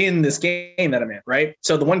in this game that I'm in, right?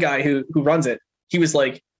 So the one guy who runs it, he was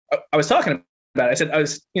like, I was talking about it. I said,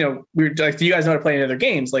 we were like, do you guys know how to play any other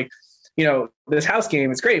games? Like, this house game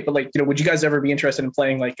is great, but like, would you guys ever be interested in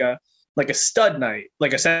playing like a stud night,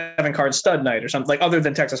 like a 7-card stud night or something, like other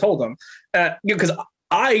than Texas Hold'em? Because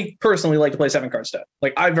I personally like to play 7-card stud.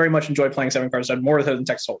 Like, I very much enjoy playing 7-card stud more than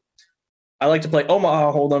Texas Hold'em. I like to play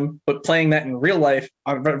Omaha Hold'em, but playing that in real life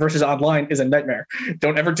versus online is a nightmare.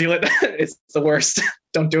 Don't ever do it. It's the worst.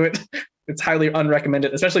 Don't do it. It's highly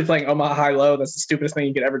unrecommended, especially playing Omaha high-low. That's the stupidest thing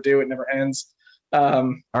you could ever do. It never ends.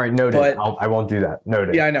 All right, noted. I won't do that.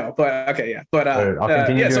 Noted. Yeah, I know. But okay, yeah. But I'll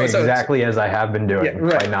continue doing exactly as I have been doing. Yeah,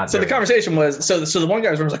 right. So the conversation was, so the one guy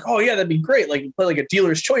was like, oh yeah, that'd be great. Like, play like a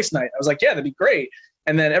dealer's choice night. I was like, yeah, that'd be great.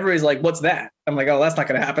 And then everybody's like, what's that? I'm like, oh, that's not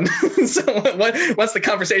going to happen. So once the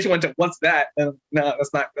conversation went to what's that? No,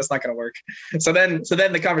 that's not going to work. So then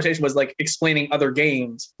the conversation was like explaining other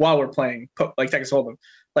games while we're playing, like Texas Hold'em,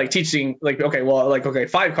 like teaching, like, okay,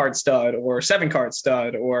 5-card stud or 7-card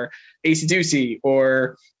stud or Acey Deucey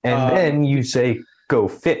or. And then you say, go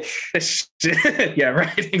fish. Yeah,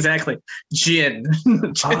 right. Exactly. Gin.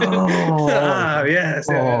 Yes.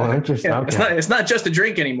 Oh, interesting. Yeah. Okay. It's not just a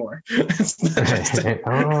drink anymore.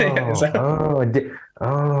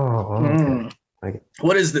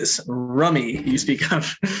 What is this rummy you speak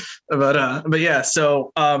of? But yeah.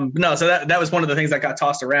 So So that was one of the things that got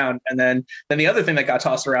tossed around, and then the other thing that got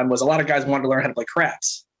tossed around was a lot of guys wanted to learn how to play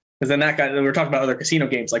craps. Because then that guy, we were talking about other casino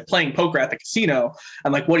games, like playing poker at the casino.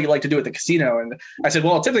 I'm like, what do you like to do at the casino? And I said,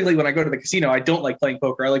 well, typically when I go to the casino, I don't like playing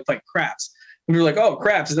poker. I like playing craps. And we were like, oh,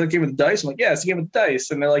 craps, is that a game with dice? I'm like, yeah, it's a game with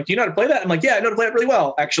dice. And they're like, do you know how to play that? I'm like, yeah, I know how to play it really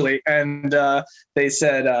well, actually. And they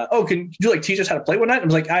said, oh, can you like teach us how to play one night? I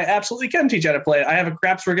was like, I absolutely can teach you how to play it. I have a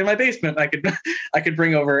craps rig in my basement. I could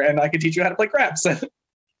bring over and I could teach you how to play craps. That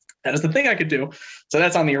is the thing I could do. So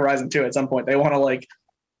that's on the horizon too. At some point, they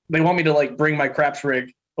want me to like bring my craps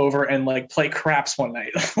rig over and like play craps one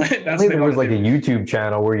night. There was like a YouTube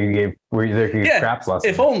channel where you could give craps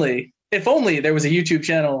lessons. If only there was a YouTube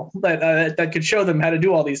channel that could show them how to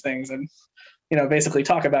do all these things and basically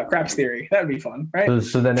talk about craps theory. That would be fun, right?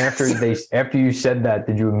 So then after you said that,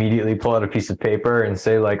 did you immediately pull out a piece of paper and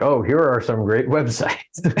say like, oh, here are some great websites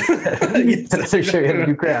to show you how to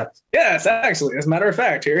do craps? Yes, actually, as a matter of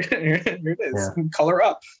fact, here it is. Yeah. Color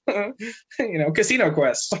up, Casino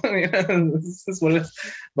Quest. This is what it is.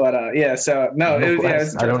 But yeah, so no,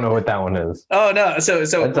 I don't know what that one is. Oh no, so it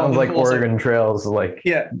sounds like Oregon Trails, like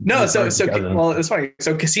no, so it's funny.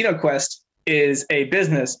 So Casino Quest is a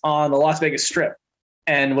business on the Las Vegas Strip.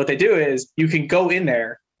 And what they do is you can go in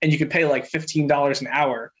there and you can pay like $15 an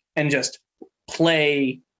hour and just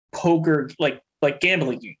play poker, like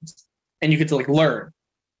gambling games. and you get to like learn.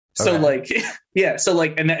 So like, yeah. So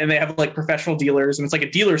like, and they have like professional dealers, and it's like a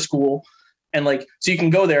dealer school. And like, so you can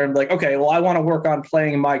go there and like, okay, well, I want to work on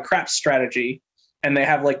playing my craps strategy. And they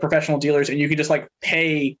have like professional dealers, and you can just like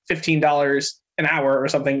pay $15 an hour or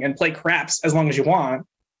something and play craps as long as you want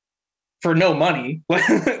for no money.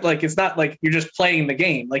 Like, it's not like you're just playing the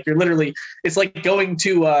game. Like you're literally, it's like going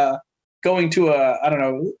to I don't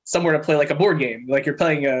know, somewhere to play like a board game. Like you're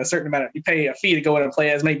playing a certain amount you pay a fee to go in and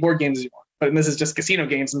play as many board games as you want. But this is just casino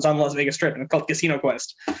games, and it's on the Las Vegas Strip, and it's called Casino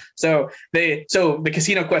Quest. So the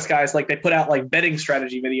Casino Quest guys, like, they put out like betting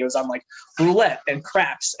strategy videos on like roulette and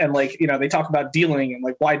craps, and like, you know, they talk about dealing and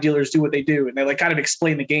like why dealers do what they do, and they like kind of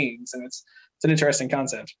explain the games, and it's an interesting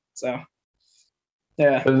concept. So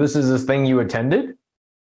yeah. So this is this thing you attended?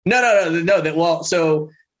 No. Well, so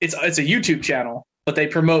it's a YouTube channel, but they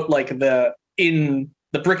promote like the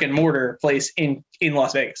brick and mortar place in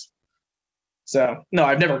Las Vegas. So no,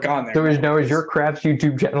 I've never gone there. So is your craps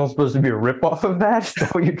YouTube channel supposed to be a ripoff of that? Is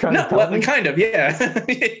that what you're trying to tell me? Kind of, yeah.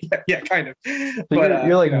 yeah, kind of. So but,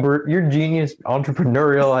 you're like, your genius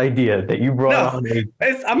entrepreneurial idea that you brought on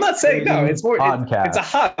I'm not saying no. It's more. Podcast. It's a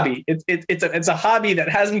hobby. It's a hobby that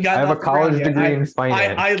hasn't gotten. I have a college degree in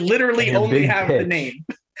finance. I literally only have the name.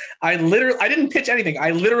 I didn't pitch anything.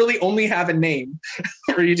 I literally only have a name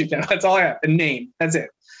for a YouTube channel. That's all I have. A name. That's it.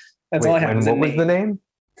 That's all I have. And what was the name?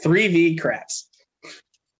 3V Craps.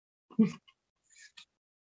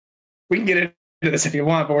 We can get into this if you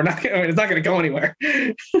want, but it's not going to go anywhere.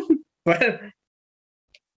 But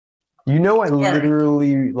you know, I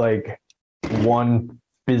literally like won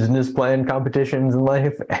business plan competitions in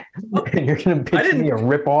life, and you're going to pitch me a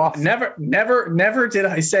ripoff? Never did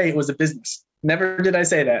I say it was a business. Never did I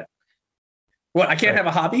say that. What? I can't have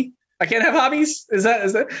a hobby? I can't have hobbies? Is that?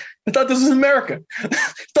 I thought this was America.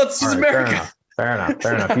 America. Fair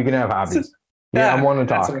enough. You can have hobbies. Yeah, I'm one to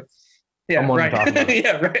talk. Yeah,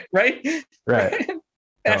 right. Yeah, right.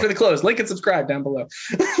 After the close, link and subscribe down below.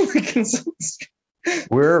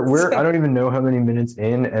 We're I don't even know how many minutes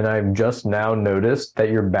in, and I've just now noticed that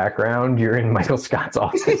your background, you're in Michael Scott's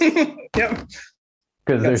office. Yep.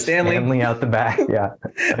 Because there's Stanley out the back. Yeah.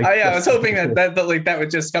 I was hoping that would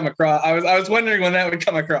just come across. I was wondering when that would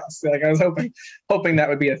come across. Like I was hoping that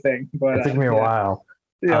would be a thing. But it took me a while.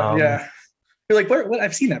 Yeah. You're like, what?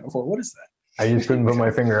 I've seen that before. What is that? I just couldn't put my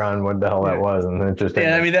finger on what the hell that was, and it just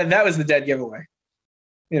I mean that was the dead giveaway.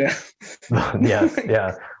 You know. Yes.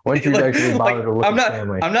 Yeah. Once you actually bother to look at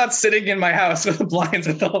Stanley. I'm not sitting in my house with the blinds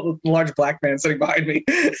with a large black man sitting behind me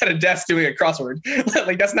at a desk doing a crossword.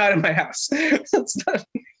 Like that's not in my house. It's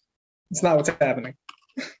not what's happening.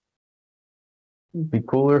 Be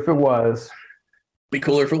cooler if it was. Be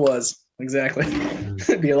cooler if it was. Exactly.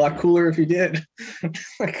 It'd be a lot cooler if you did.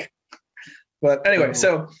 But anyway,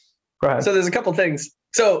 so there's a couple things.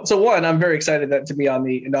 So one, I'm very excited to be on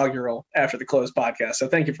the inaugural After the Close podcast. So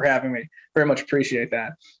thank you for having me. Very much appreciate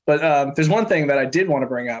that. But there's one thing that I did want to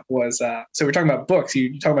bring up was, so we're talking about books.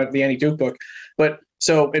 You're talking about the Annie Duke book. But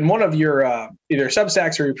so in one of your either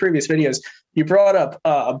Substacks or your previous videos, you brought up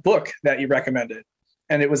a book that you recommended.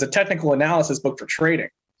 And it was a technical analysis book for trading,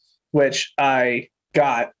 which I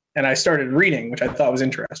got and I started reading, which I thought was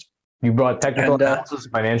interesting. You brought Technical Analysis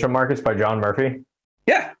of Financial Markets by John Murphy?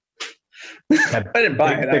 Yeah. I didn't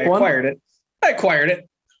buy it. I acquired it.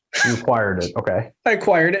 You acquired it. Okay. I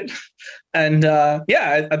acquired it. And I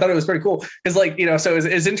thought it was pretty cool. Because like, you know, so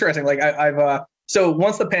it's interesting. Like I've so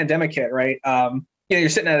once the pandemic hit, right? You're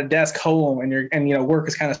sitting at a desk home and work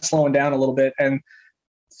is kind of slowing down a little bit. And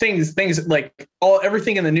things like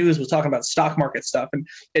everything in the news was talking about stock market stuff. And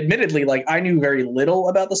admittedly, like I knew very little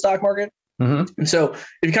about the stock market. Mm-hmm. And so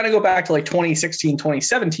if you kind of go back to like 2016,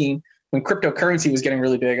 2017, when cryptocurrency was getting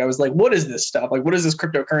really big, I was like, what is this stuff? Like, what is this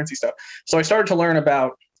cryptocurrency stuff? So I started to learn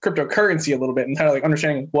about cryptocurrency a little bit and kind of like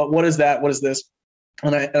understanding what is that? What is this?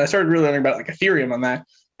 And I started really learning about like Ethereum on that.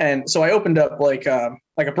 And so I opened up like a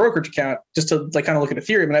brokerage account just to like kind of look at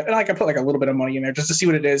Ethereum. And I can put like a little bit of money in there just to see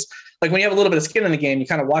what it is. Like when you have a little bit of skin in the game, you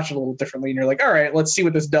kind of watch it a little differently and you're like, all right, let's see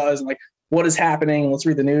what this does. And like, what is happening? Let's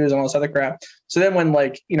read the news and all this other crap. So then when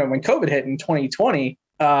when COVID hit in 2020,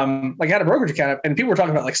 like I had a brokerage account and people were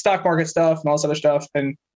talking about like stock market stuff and all this other stuff.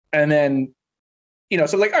 And then,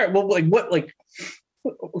 so like, all right, well, like what, like,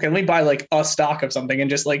 okay, let me buy like a stock of something and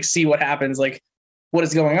just like see what happens. Like, what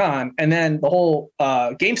is going on? And then the whole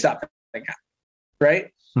GameStop thing happened, right?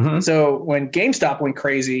 Mm-hmm. So when GameStop went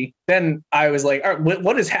crazy, then I was like, all right,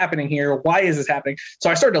 what is happening here? Why is this happening? So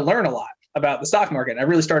I started to learn a lot about the stock market. I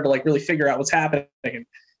really started to like really figure out what's happening.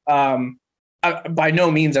 By no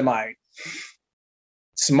means am I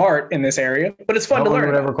smart in this area, but it's fun to learn. I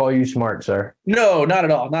would ever call you smart, sir. No, not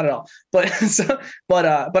at all. Not at all. But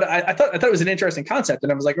I thought it was an interesting concept,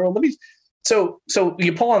 and I was like, well, so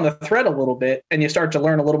you pull on the thread a little bit and you start to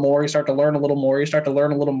learn a little more, you start to learn a little more, you start to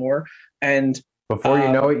learn a little more. And before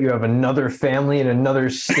you know it, you have another family in another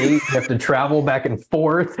state. You have to travel back and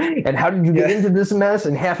forth. And how did you get into this mess?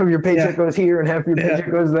 And half of your paycheck goes here and half of your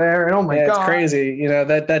paycheck goes there. And oh my God. It's crazy. You know,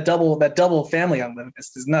 that double family on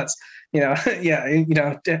this is nuts. You know,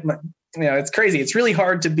 it's crazy. It's really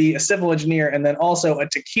hard to be a civil engineer and then also a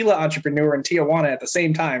tequila entrepreneur in Tijuana at the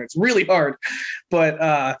same time. It's really hard. But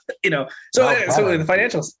so the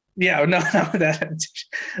financials. Yeah, no, that.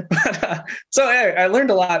 But so I learned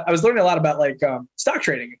a lot. I was learning a lot about like stock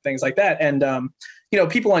trading and things like that. And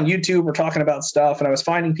people on YouTube were talking about stuff, and I was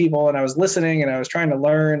finding people, and I was listening, and I was trying to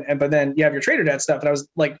learn. But then you have your Trader Dad stuff, and I was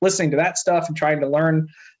like listening to that stuff and trying to learn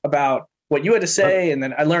about what you had to say. And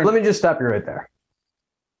then I learned. Let me just stop you right there.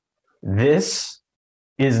 This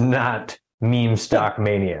is not meme stock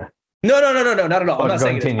mania. No, not at all. I'm not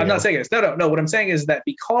saying this. No. What I'm saying is that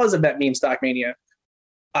because of that meme stock mania,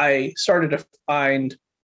 I started to find,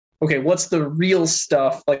 okay, what's the real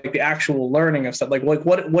stuff, like the actual learning of stuff, like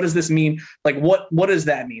what does this mean? Like what does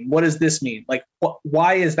that mean? What does this mean? Like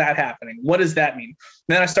why is that happening? What does that mean?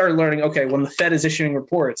 And then I started learning, okay, when the Fed is issuing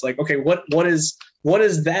reports, like, okay, what does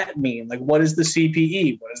that mean? Like what is the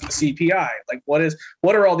CPE? What is the CPI? Like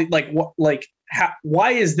what are all the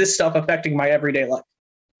why is this stuff affecting my everyday life?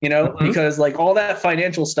 Because like all that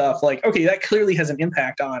financial stuff, like, okay, that clearly has an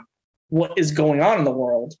impact on what is going on in the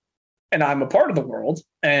world, and I'm a part of the world,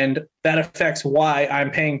 and that affects why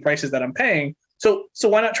I'm paying prices that I'm paying. So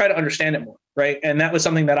why not try to understand it more, right? And that was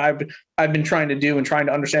something that I've been trying to do, and trying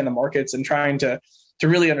to understand the markets and trying to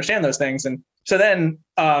really understand those things. And so then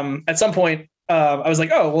at some point I was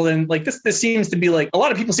like, oh, well then like this seems to be like a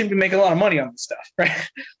lot of people seem to be making a lot of money on this stuff, right?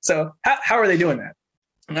 So how are they doing that?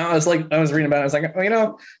 And I was reading about it. I was like,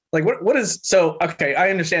 like what is, so, okay, I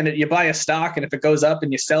understand it. You buy a stock, and if it goes up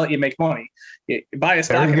and you sell it, you make money. You buy a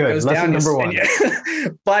stock and it goes down.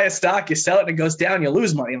 You buy a stock, you sell it and it goes down, you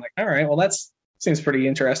lose money. I'm like, all right, well, seems pretty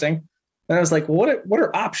interesting. And I was like, what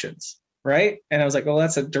are options? Right. And I was like, well,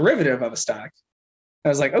 that's a derivative of a stock. I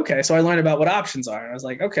was like, okay. So I learned about what options are. And I was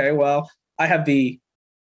like, okay, well, I have the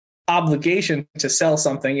obligation to sell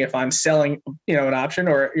something if I'm selling, an option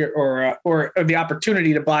or the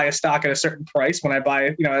opportunity to buy a stock at a certain price when I buy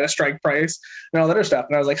it, at a strike price and all that other stuff.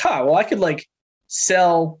 And I was like, well, I could like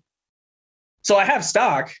sell. So I have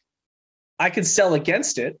stock. I could sell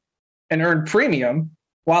against it and earn premium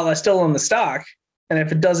while I still own the stock. And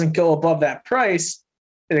if it doesn't go above that price,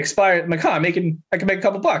 it expires. I'm like, I can make a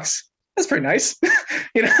couple bucks. That's pretty nice.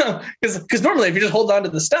 Because normally if you just hold on to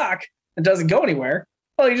the stock, it doesn't go anywhere.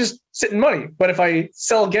 Well, you just sit in money. But if I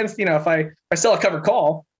sell against, if I sell a covered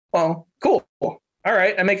call, well, cool. All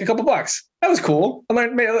right, I make a couple bucks. That was cool. I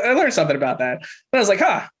learned something about that. And I was like,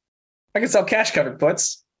 I can sell cash covered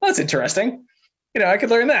puts. Well, that's interesting. I could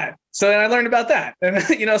learn that. So then I learned about that. And,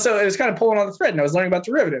 so it was kind of pulling on the thread, and I was learning about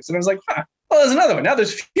derivatives. And I was like, well, there's another one. Now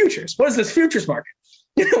there's futures. What is this futures market?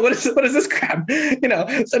 What is this crap?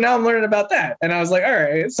 So now I'm learning about that. And I was like, all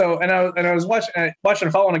right. So, and I was watching and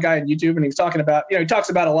following a guy on YouTube, and he was talking about, he talks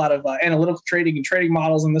about a lot of analytical trading and trading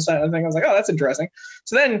models and this and that thing. I was like, oh, that's interesting.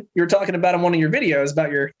 So then you were talking about in one of your videos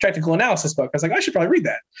about your technical analysis book. I was like, I should probably read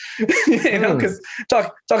that, because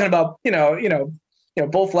talking about,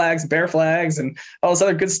 bull flags, bear flags, and all this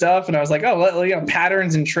other good stuff. And I was like, oh, well,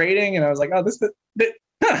 patterns in trading. And I was like, oh,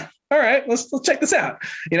 all right, let's check this out.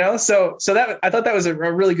 So that I thought that was a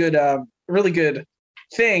really good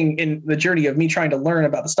thing in the journey of me trying to learn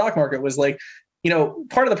about the stock market. Was like,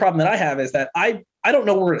 part of the problem that I have is that I don't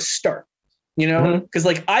know where to start. Because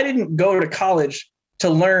like I didn't go to college to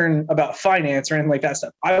learn about finance or anything like that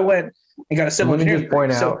stuff. I went and got a civil engineering degree. Let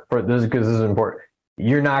me just point out for this, because this is important.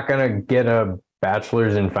 You're not going to get a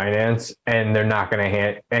bachelor's in finance, and they're not going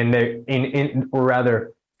to or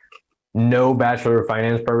rather. No Bachelor of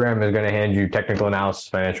Finance program is going to hand you Technical Analysis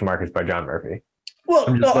Financial Markets by John Murphy.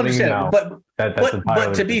 Well, no, understand.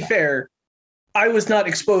 But to be fair, I was not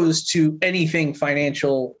exposed to anything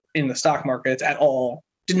financial in the stock markets at all.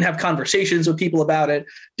 Didn't have conversations with people about it.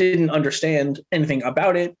 Didn't understand anything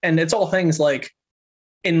about it. And it's all things like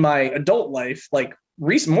in my adult life, like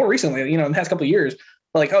more recently, in the past couple of years,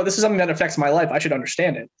 like, oh, this is something that affects my life. I should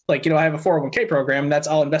understand it. Like, I have a 401k program that's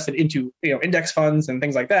all invested into, index funds and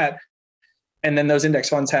things like that. And then those index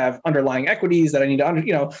funds have underlying equities that I need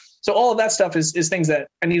to, so all of that stuff is things that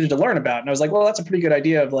I needed to learn about. And I was like, well, that's a pretty good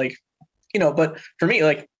idea of like, but for me,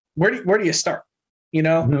 like, where do you start?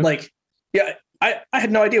 Like, yeah, I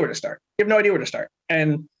had no idea where to start. You have no idea where to start.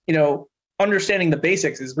 And, understanding the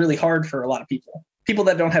basics is really hard for a lot of people. People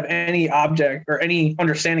that don't have any object or any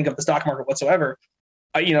understanding of the stock market whatsoever.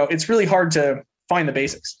 It's really hard to find the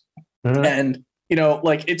basics. Mm-hmm. And,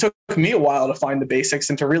 like it took me a while to find the basics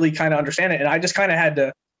and to really kind of understand it. And I just kind of had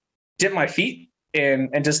to dip my feet in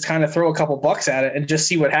and just kind of throw a couple bucks at it and just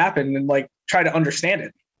see what happened and like try to understand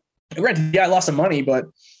it. Granted, yeah, I lost some money, but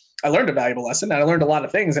I learned a valuable lesson and I learned a lot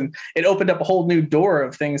of things, and it opened up a whole new door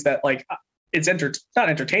of things that like it's not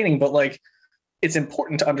entertaining, but like it's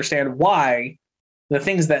important to understand why the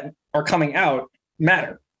things that are coming out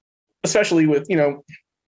matter, especially with,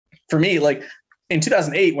 for me, like in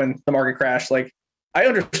 2008, when the market crashed, like I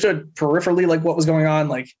understood peripherally, like what was going on.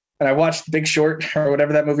 Like, and I watched The Big Short or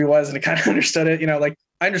whatever that movie was, and I kind of understood it, like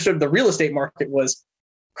I understood the real estate market was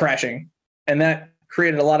crashing and that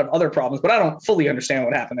created a lot of other problems, but I don't fully understand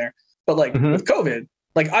what happened there. But like with COVID,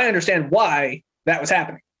 like I understand why that was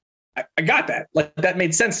happening. I got that. Like that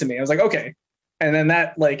made sense to me. I was like, okay. And then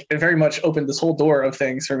that like it very much opened this whole door of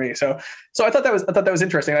things for me. So I thought that was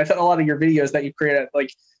interesting. I thought a lot of your videos that you created,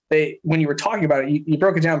 like when you were talking about it, you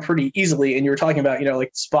broke it down pretty easily, and you were talking about,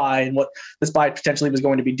 like SPY and what the SPY potentially was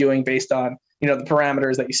going to be doing based on, the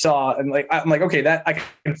parameters that you saw. And like, I'm like, okay, that I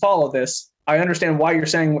can follow this. I understand why you're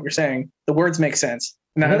saying what you're saying. The words make sense.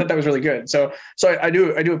 And I thought that was really good. So I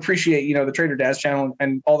do appreciate, the Trader Daz channel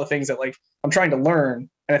and all the things that like I'm trying to learn.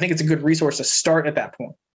 And I think it's a good resource to start at that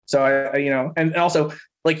point. So I and also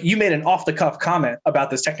like you made an off the cuff comment about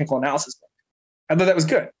this technical analysis book. I thought that was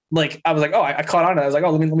good. Like I was like, oh, I caught on to it. I was like,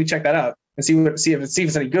 oh, let me check that out and see if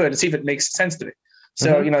it's any good and see if it makes sense to me.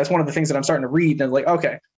 So, it's one of the things that I'm starting to read, and like,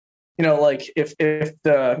 okay, like if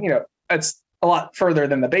the, it's a lot further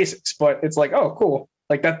than the basics, but it's like, oh, cool.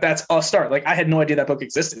 Like that's a start. Like I had no idea that book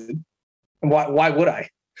existed. And why would I?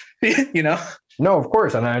 No, of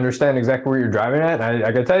course. And I understand exactly where you're driving at. And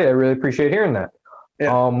I gotta tell you, I really appreciate hearing that.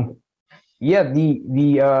 Yeah.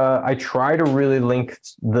 I try to really link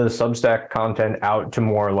the Substack content out to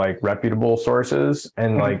more like reputable sources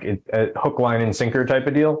and like a hook, line, and sinker type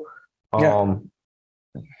of deal.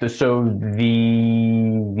 So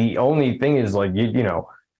the only thing is like,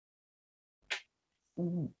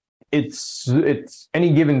 it's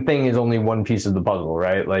any given thing is only one piece of the puzzle,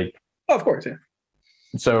 right? Like, oh, of course, yeah.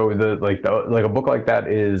 So like a book like that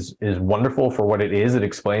is wonderful for what it is. It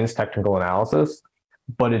explains technical analysis,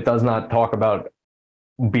 but it does not talk about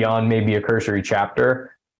beyond maybe a cursory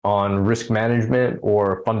chapter on risk management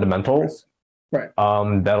or fundamentals. Right.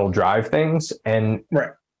 That'll drive things, and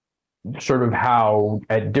sort of how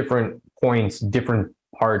at different points, different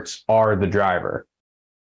parts are the driver.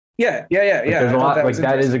 Yeah. There's a lot like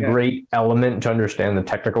that is a great element to understand the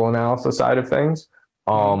technical analysis side of things.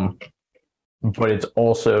 But it's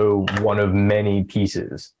also one of many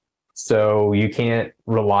pieces. So you can't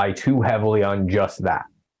rely too heavily on just that.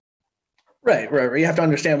 Right. You have to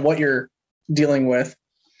understand what you're dealing with.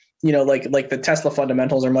 Like the Tesla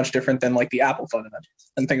fundamentals are much different than like the Apple fundamentals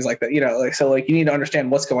and things like that. So you need to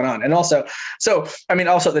understand what's going on. And also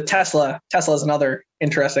the Tesla is another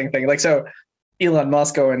interesting thing. Like, so Elon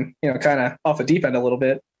Musk going, kind of off the deep end a little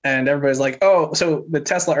bit, and everybody's like, oh, so the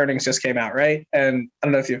Tesla earnings just came out, right? And I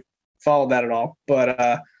don't know if you followed that at all,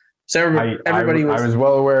 but so everybody I was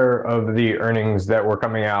well aware of the earnings that were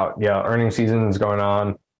coming out. Yeah, earnings season is going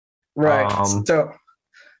on. Right.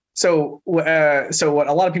 So what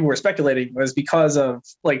a lot of people were speculating was because of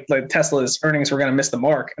like Tesla's earnings were going to miss the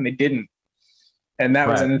mark, and they didn't. And that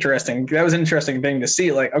was an interesting thing to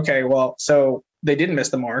see. Like, okay, well, so they didn't miss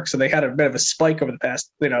the mark, so they had a bit of a spike over the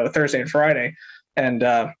past, Thursday and Friday, and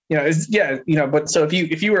but so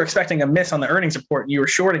if you were expecting a miss on the earnings report and you were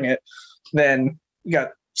shorting it, then you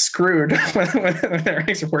got screwed when the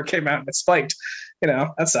earnings report came out and it spiked.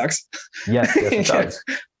 That sucks. Yes, it does.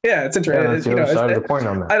 Yeah, it's interesting. Yeah, that's the other side of the point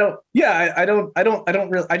on that.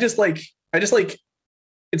 I just like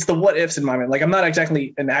it's the what ifs in my mind. Like, I'm not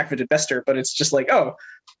exactly an active investor, but it's just like, oh,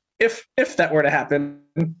 if that were to happen,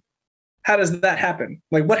 how does that happen?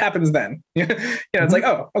 Like, what happens then? It's like,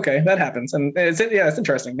 oh, okay, that happens, and it's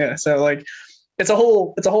interesting. Yeah, so like, it's a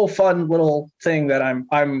whole fun little thing that I'm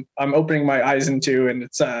opening my eyes into, and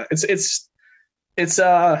it's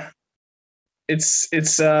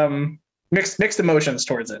mixed emotions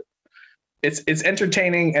towards it. It's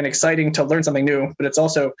entertaining and exciting to learn something new, but it's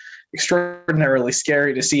also extraordinarily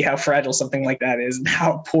scary to see how fragile something like that is and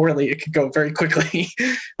how poorly it could go very quickly,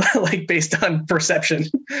 like based on perception.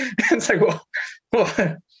 It's like, well,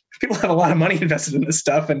 people have a lot of money invested in this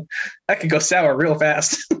stuff, and that could go sour real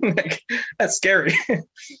fast. Like, that's scary.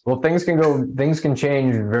 Well, things can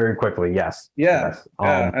change very quickly. Yes. Yeah.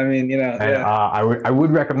 Yes. I mean, I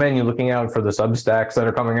would recommend you looking out for the Substacks that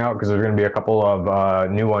are coming out, because there's going to be a couple of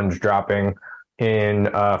new ones dropping in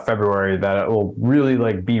February that will really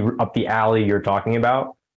like be up the alley you're talking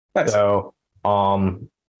about. Nice. So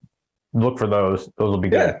look for those. Those will be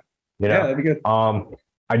good. Yeah, that'd be good.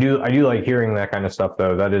 I do like hearing that kind of stuff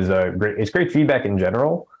though. That is it's great feedback in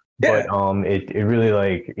general. Yeah. But it really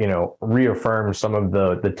like, reaffirms some of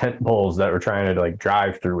the tent poles that we're trying to like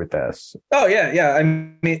drive through with this. Oh yeah. I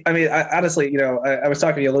mean, I honestly, I was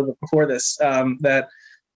talking to you a little bit before this, that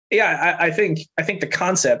I think the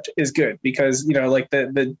concept is good, because, like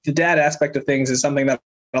the dad aspect of things is something that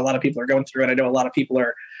a lot of people are going through. And I know a lot of people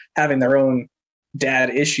are having their own dad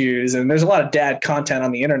issues, and there's a lot of dad content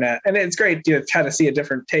on the internet, and it's great to kind of see a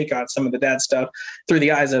different take on some of the dad stuff through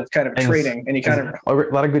the eyes of kind of training. And you kind of a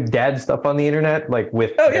lot of good dad stuff on the internet, like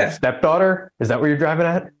with their stepdaughter. Is that what you're driving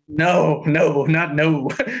at? No. No. No.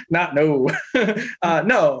 On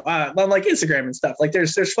like Instagram and stuff. Like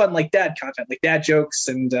there's fun like dad content, like dad jokes,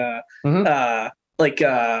 and there's a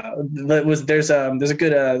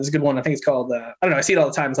good one. I think it's called I don't know. I see it all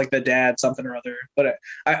the time. It's like the dad something or other. But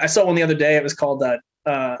I saw one the other day. It was called the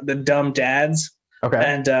Dumb Dads. Okay.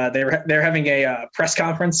 And they were having a press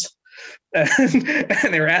conference, and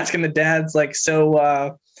they were asking the dads like,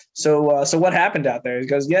 so what happened out there? He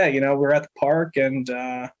goes, yeah, we're at the park, and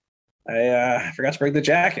I forgot to bring the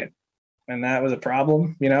jacket. And that was a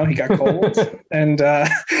problem, he got cold, and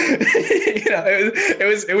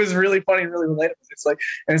it was really funny, really relatable.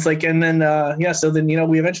 And then so then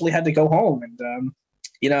we eventually had to go home, and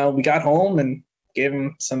we got home and gave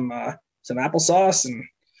him some applesauce, and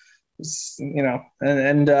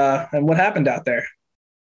and what happened out there?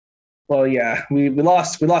 Well, yeah, we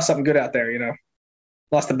lost something good out there,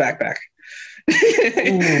 lost the backpack.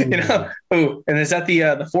 And is that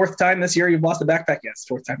the fourth time this year you've lost a backpack? Yes,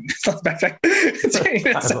 fourth time you've lost a backpack. It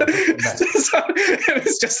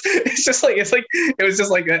was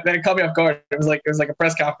just like that caught me off guard. It was like a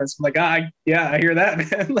press conference. I'm like, I hear that,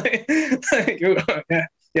 man.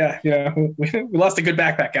 We lost a good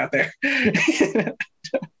backpack out there.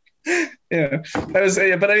 Yeah,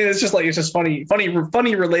 but I mean, it's just funny,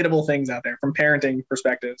 relatable things out there from parenting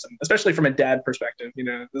perspectives, and especially from a dad perspective.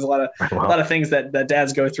 There's a lot of things that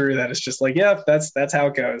dads go through that it's just like, yeah, that's how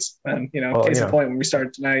it goes. And case in point, when we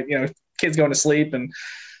started tonight, kids going to sleep, and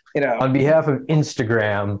on behalf of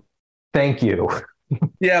Instagram, thank you.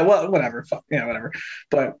 Yeah, well, whatever. Yeah, whatever.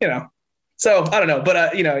 But so I don't know,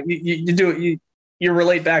 but you do it. You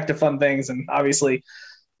relate back to fun things, and obviously,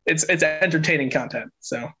 it's entertaining content.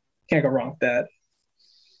 So. Can't go wrong with that.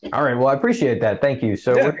 All right. Well, I appreciate that. Thank you.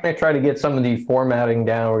 So we're going to try to get some of the formatting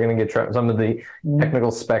down. We're going to get some of the technical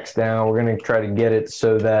specs down. We're going to try to get it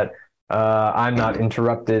so that I'm not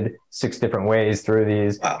interrupted 6 different ways through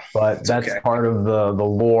these. Wow. But that's part of the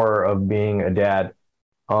lore of being a dad.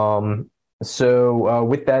 So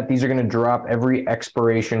with that, these are going to drop every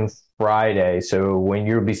expiration Friday. So when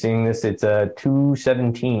you'll be seeing this, it's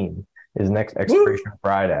 2/17 is next expiration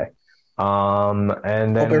Friday. And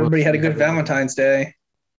then hope everybody had a good Valentine's Day.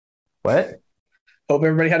 What? Hope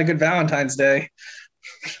everybody had a good Valentine's Day.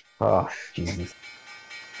 Oh, Jesus.